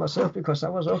worried about myself because I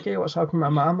was okay. I was hugging my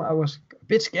mom. I was a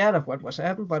bit scared of what was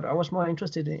happening, but I was more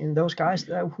interested in those guys.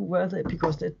 Who were they?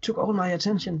 Because they took all my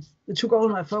attention. They took all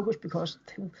my focus because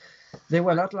they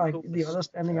were not like the others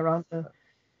standing around there.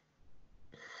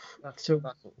 That's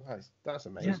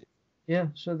amazing. Yeah,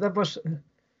 so that was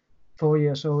 4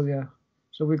 years old, yeah.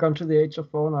 So we've gone to the age of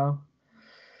 4 now.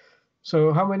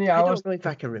 So how many hours? I don't know if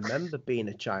I can remember being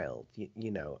a child. You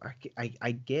know,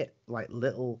 I get like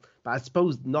little, but I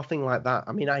suppose nothing like that.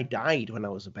 I mean, I died when I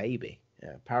was a baby.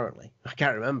 Apparently, I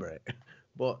can't remember it.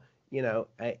 But you know,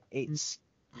 it's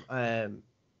to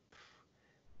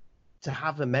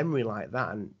have a memory like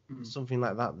that and something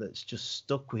like that that's just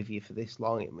stuck with you for this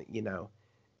long. You know,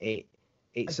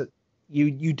 it's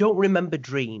you don't remember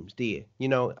dreams, do you? You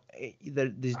know,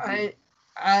 there's.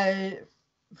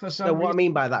 For some so what reason, I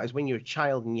mean by that is when you're a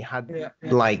child and you had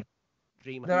like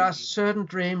dream. There are certain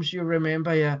dreams you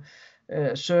remember,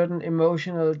 certain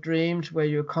emotional dreams where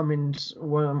you come in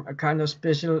a kind of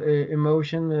special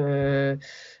emotion,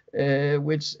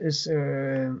 which is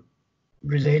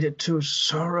related to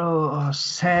sorrow or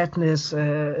sadness,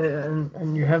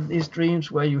 and you have these dreams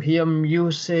where you hear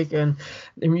music, and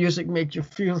the music makes you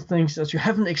feel things that you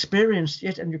haven't experienced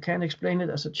yet, and you can't explain it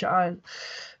as a child.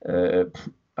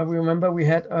 I remember we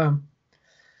had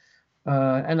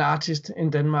an artist in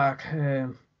Denmark,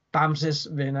 Bamses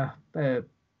Venner.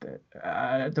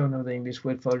 I don't know the English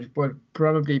word for it, but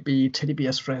probably be Teddy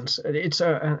Bear's Friends. It's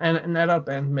an adult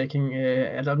band making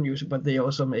adult music, but they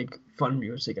also make fun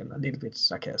music and a little bit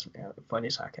sarcasm,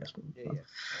 funny sarcasm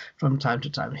from time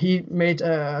to time. He made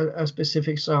a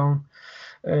specific song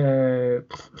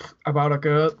about a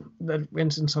girl that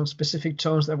went in some specific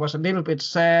tones that was a little bit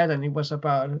sad, and it was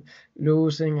about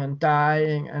losing and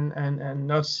dying and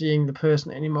not seeing the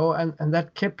person anymore, and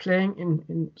that kept playing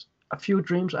in a few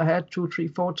dreams I had 2, 3,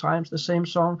 4 times the same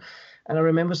song. And I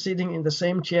remember sitting in the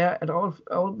same chair at all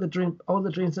the dreams,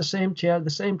 the same chair, the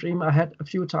same dream I had a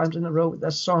few times in a row with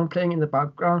that song playing in the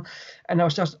background. And I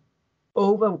was just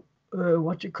overwhelmed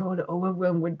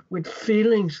with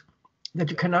feelings that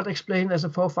you cannot explain as a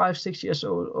 4, 5, 6 years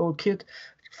old kid.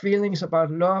 Feelings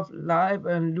about love, life,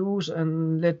 and lose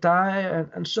and let die,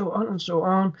 and so on and so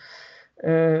on.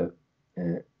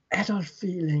 Adult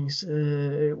feelings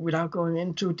without going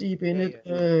in too deep in it.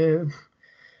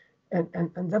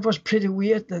 And that was pretty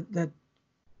weird that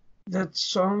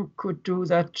song could do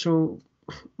that to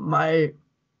my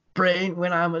brain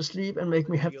when I'm asleep and make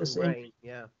me have the same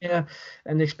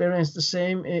and experience the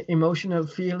same emotional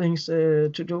feelings to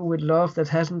do with love that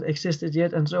hasn't existed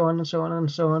yet, and so on and so on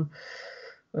and so on.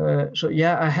 So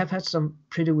yeah, I have had some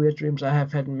pretty weird dreams. I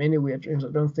have had many weird dreams. I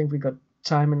don't think we got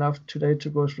time enough today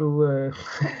to go through.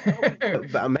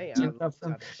 But I may have to have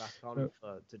it back on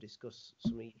to discuss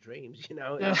some of your dreams. You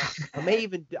know, I may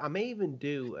even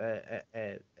do a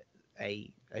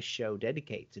show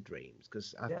dedicated to dreams,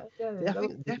 because I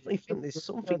definitely think there's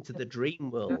something to the dream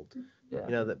world. You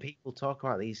know, that people talk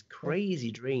about these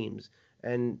crazy dreams,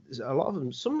 and a lot of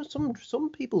them. Some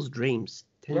people's dreams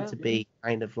tend to be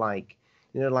kind of like,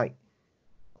 you know, like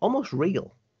almost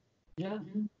real. Yeah.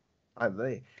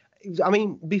 I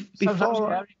mean,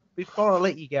 before I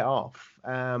let you get off,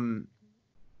 have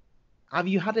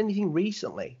you had anything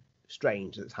recently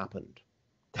strange that's happened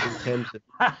in terms of?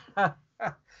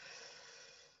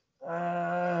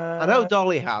 I know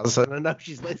Dolly has, and I know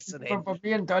she's listening. But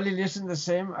me and Dolly live in the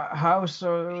same house,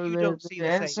 so the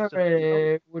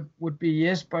answer would be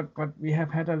yes. But we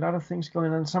have had a lot of things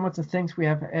going on. Some of the things we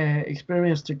have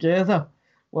experienced together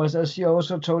was, as you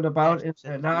also told about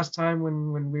last time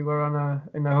when we were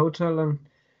in a hotel, and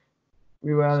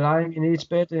we were lying in each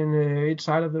bed in each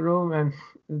side of the room, and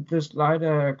this light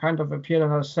kind of appeared,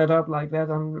 and I was set up like that,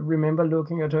 and remember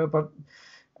looking at her, but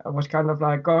I was kind of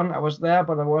like gone. I was there,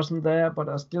 but I wasn't there, but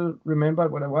I still remembered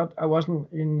what I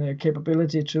wasn't in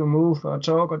capability to move or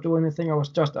talk or do anything. I was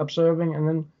just observing and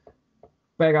then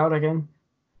back out again.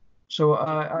 So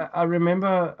I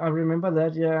remember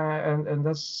that, and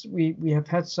that's we have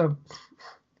had a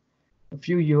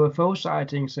few UFO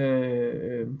sightings,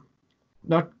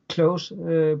 not close,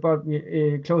 but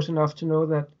close enough to know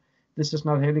that this is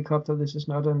not a helicopter, this is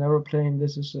not an aeroplane,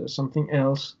 this is something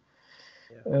else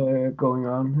going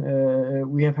on.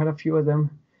 We have had a few of them.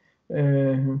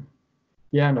 And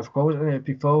of course,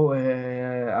 before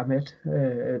I met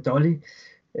Dolly,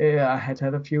 I had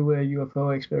a few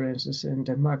UFO experiences in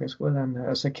Denmark as well, and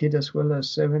as a kid as well, as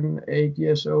 7, 8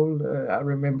 years old. I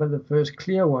remember the first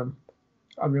clear one.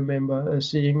 I remember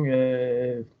seeing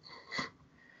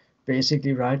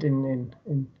basically right in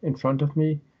front of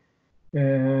me.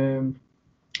 And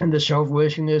the short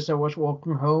version is I was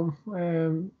walking home.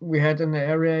 We had an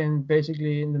area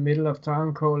basically in the middle of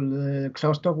town called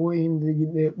Klosterruin,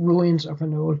 the ruins of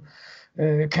an old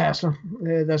castle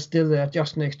that's still there,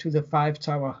 just next to the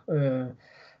 5-tower,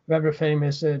 very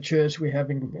famous church we have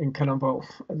in Kalundborg.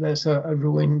 There's a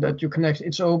ruin that you can actually,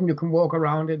 it's open, you can walk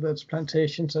around it. There's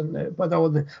plantations, but all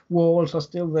the walls are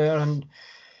still there, and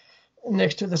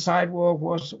next to the sidewalk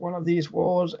was one of these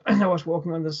walls, and I was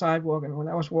walking on the sidewalk, and when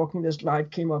I was walking, this light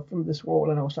came up from this wall,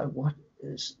 and I was like, what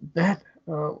is that?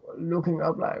 Looking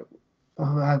up like,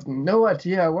 I have no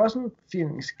idea. I wasn't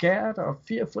feeling scared or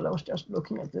fearful. I was just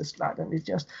looking at this light, and it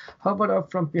just hovered up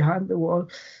from behind the wall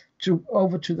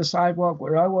over to the sidewalk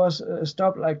where I was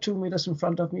stopped like 2 meters in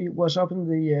front of me, was up in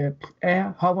the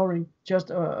air, hovering just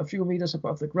a few meters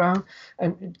above the ground,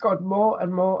 and it got more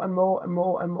and more and more and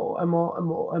more and more and more and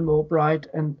more and more bright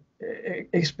and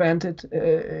expanded.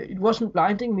 It wasn't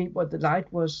blinding me, but the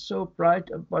light was so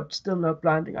bright, but still not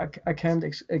blinding. I can't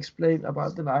explain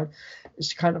about the light.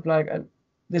 It's kind of like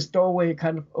this doorway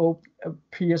kind of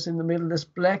appears in the middle. This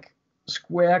black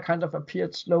square kind of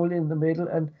appeared slowly in the middle,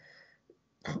 and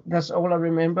that's all I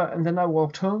remember. And then I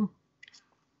walked home.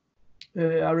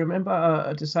 I remember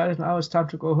I decided now it's time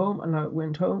to go home, and I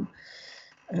went home.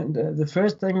 And the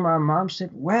first thing my mom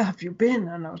said, "Where have you been?"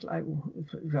 And I was like,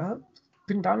 "Well, I've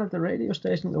been down at the radio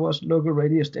station." There was a local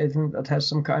radio station that has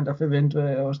some kind of event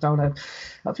where I was down at.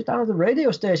 I've been down at the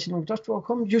radio station. We just walked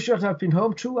home. You should have been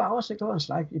home 2 hours ago. It's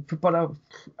like, but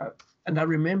and I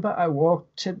remember I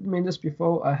walked 10 minutes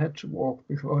before I had to walk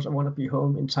because I want to be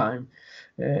home in time.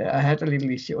 I had a little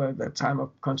issue at that time of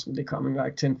constantly coming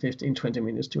like 10, 15, 20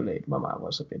 minutes too late. My mom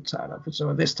was a bit tired of it.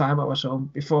 So this time I was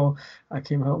home before I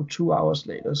came home 2 hours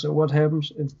later. So what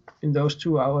happens in those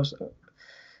 2 hours?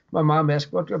 My mom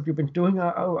asked, "What have you been doing?"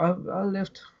 I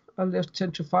left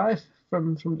 10 to 5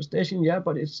 from the station. Yeah,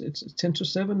 but it's 10 to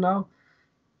 7 now.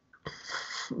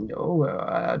 No,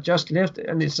 I just left,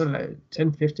 and it's a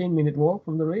 10, 15-minute walk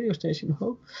from the radio station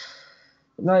home.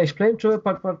 And I explained to her,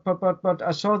 but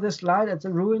I saw this light at the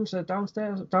ruins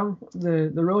downstairs, down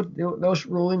the road. Those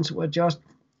ruins were just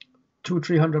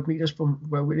 200-300 meters from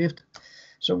where we lived.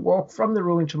 So walk from the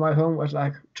ruin to my home was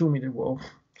like 2-minute walk.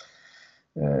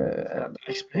 I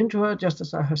explained to her, just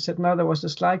as I have said now, there was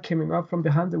this light coming up from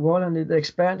behind the wall, and it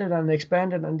expanded and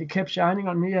expanded, and it kept shining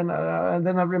on me. And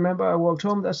then I remember I walked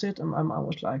home, that's it. And my mom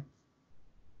was like,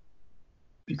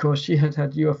 because she had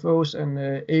UFOs and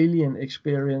alien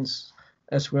experience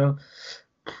as well.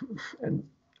 And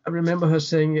I remember her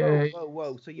saying,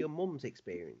 whoa. So your mum's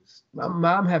experience? My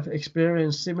mom have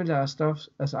experienced similar stuff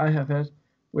as I have had,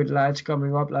 with lights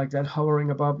coming up like that,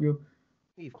 hovering above you.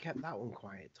 You've kept that one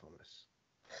quiet, Thomas.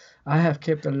 I have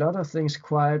kept a lot of things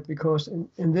quiet because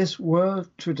in this world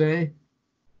today,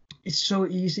 it's so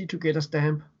easy to get a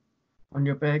stamp on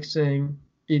your back saying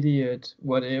idiot,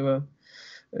 whatever,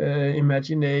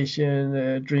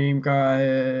 imagination, dream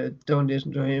guy, don't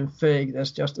listen to him, fake,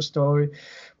 that's just a story.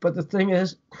 But the thing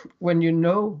is, when you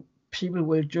know people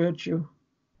will judge you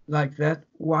like that,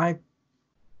 why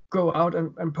go out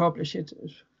and publish it?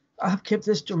 I have kept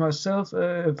this to myself.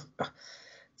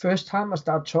 First time I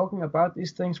started talking about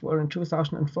these things were in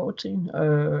 2014.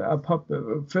 I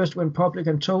first went public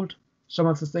and told some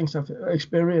of the things I've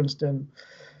experienced, and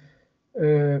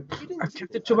I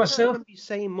kept it to myself. I don't remember you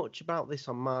saying much about this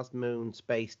on Mars, Moon,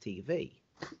 Space TV.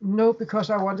 No, because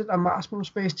I wanted a Mars, Moon,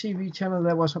 Space TV channel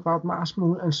that was about Mars,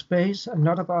 Moon, and space, and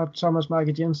not about Thomas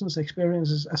Michael Jensen's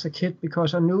experiences as a kid,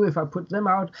 because I knew if I put them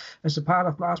out as a part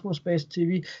of Mars, Moon, Space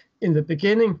TV, in the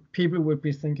beginning, people would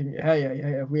be thinking,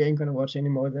 yeah, we ain't gonna watch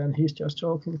anymore. Then he's just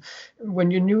talking. When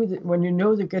you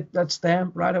know they get that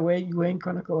stamp right away, you ain't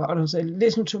gonna go out and say,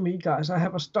 "Listen to me, guys. I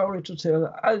have a story to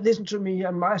tell. Listen to me,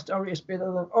 and my story is better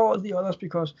than all the others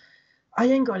because I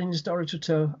ain't got any story to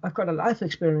tell. I've got a life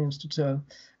experience to tell.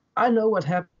 I know what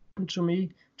happened to me.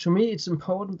 To me, it's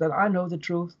important that I know the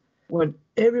truth. What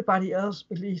everybody else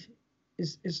believes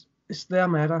is their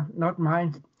matter, not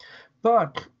mine.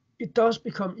 But it does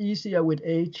become easier with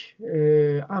age.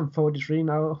 I'm 43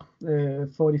 now,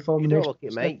 44 You minutes. don't look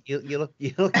it, mate. You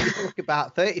look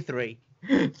about 33.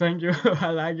 Thank you. I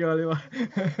like you, Oliver.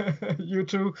 You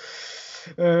too.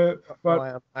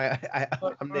 But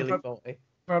I'm nearly 40.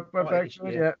 But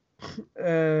actually,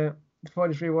 yeah.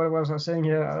 43. What was I saying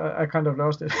here? I kind of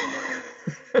lost it.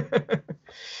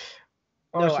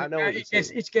 No, I know what you're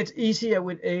saying. It gets easier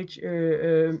with age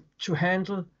to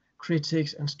handle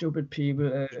critics and stupid people.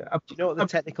 Do you know what the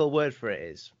technical word for it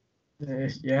is? Yeah,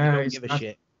 you don't give a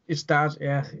shit. It starts.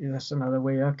 Yeah, that's another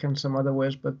way. I can some other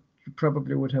words, but you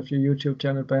probably would have your YouTube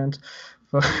channel banned.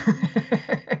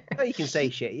 No, you can say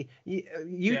shit.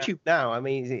 YouTube now. I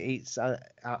mean, it's.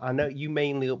 I know you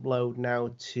mainly upload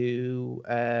now to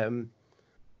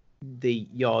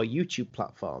your YouTube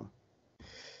platform.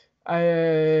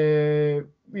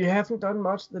 We haven't done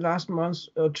much the last month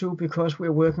or two because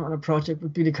we're working on a project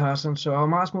with Billy Carson. So our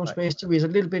Mars, Moon, Space TV is a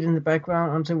little bit in the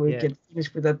background until we get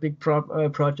finished with that big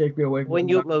project we're working on. When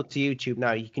you upload to YouTube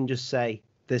now, you can just say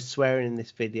there's swearing in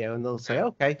this video, and they'll say,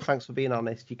 "Okay, thanks for being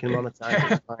honest. You can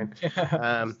monetize. It's fine."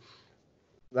 Yeah.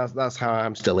 That's how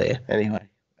I'm still here anyway.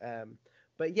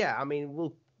 But yeah, I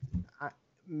mean,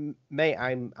 mate,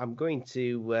 I'm going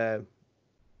to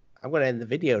end the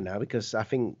video now because I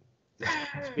think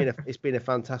it's been a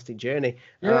fantastic journey.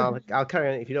 Yeah. I'll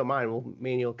carry on if you don't mind.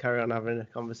 Me and you'll carry on having a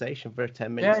conversation for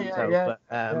 10 minutes or so.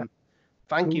 But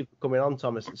thank you for coming on,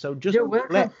 Thomas. So just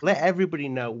let everybody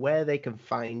know where they can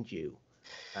find you.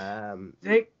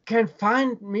 They can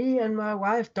find me and my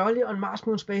wife Dolly on Mars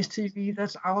Moon Space TV.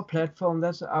 That's our platform.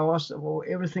 That's ours. Well,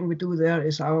 everything we do there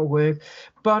is our work.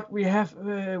 But we have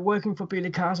working for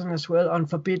Billy Carson as well on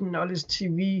Forbidden Knowledge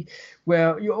TV,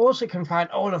 where you also can find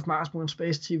all of Mars Moon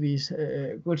Space TV's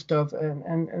good stuff.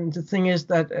 And the thing is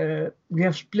that we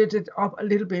have split it up a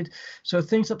little bit. So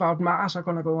things about Mars are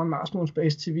going to go on Mars Moon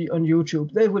Space TV on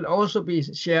YouTube. They will also be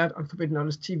shared on Forbidden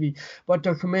Knowledge TV. But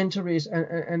documentaries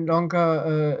and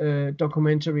longer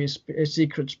documentaries,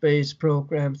 secret space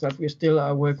programs that we still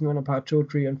are working on part 2,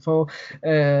 3, and 4.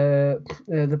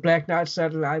 The Black Knight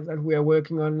satellite that we are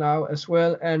working on now as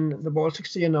well, and the Baltic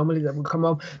Sea Anomaly that will come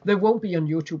up. They won't be on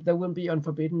YouTube. They will be on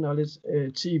Forbidden Knowledge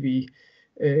TV.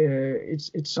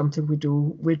 It's something we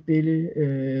do with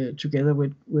Billy, together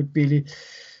with Billy,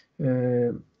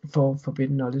 for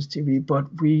Forbidden Knowledge TV. But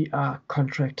we are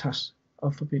contractors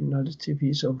of Forbidden Knowledge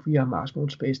TV, so we are Mars Moon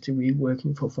Space TV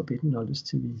working for Forbidden Knowledge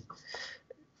TV.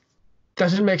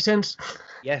 Does it make sense?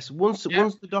 Yes. Once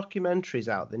the documentary's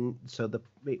out, then are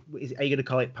you going to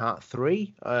call it part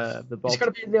 3? The It's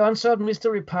going to be the Unsolved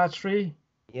Mystery part 3.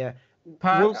 Yeah.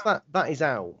 Once that is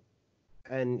out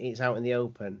and it's out in the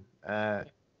open,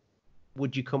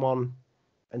 would you come on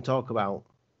and talk about?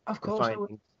 Of course, I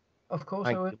will. Of course,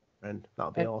 I will. And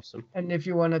that'll be awesome. And if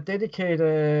you want to dedicate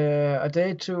a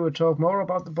day to talk more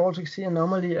about the Baltic Sea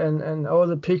Anomaly and all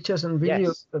the pictures and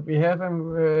videos that we have,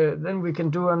 and then we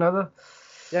can do another.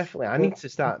 Definitely. I need to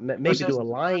start, maybe do a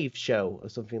live show or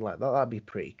something like that. That'd be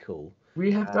pretty cool.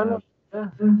 We have done it. Yeah.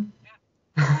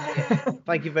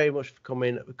 Thank you very much for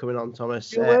coming on,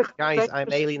 Thomas. Guys,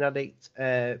 I'm Alien Addict.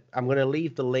 I'm going to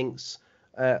leave the links,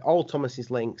 all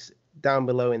Thomas's links, down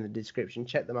below in the description.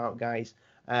 Check them out, guys.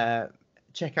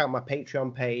 Check out my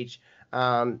Patreon page,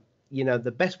 and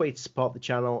the best way to support the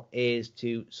channel is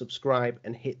to subscribe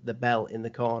and hit the bell in the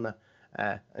corner,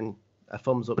 and a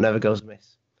thumbs up never goes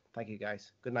amiss. Thank you,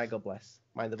 guys. Good night. God bless.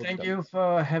 Mind the book. Thank you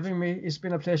for having me. It's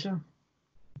been a pleasure.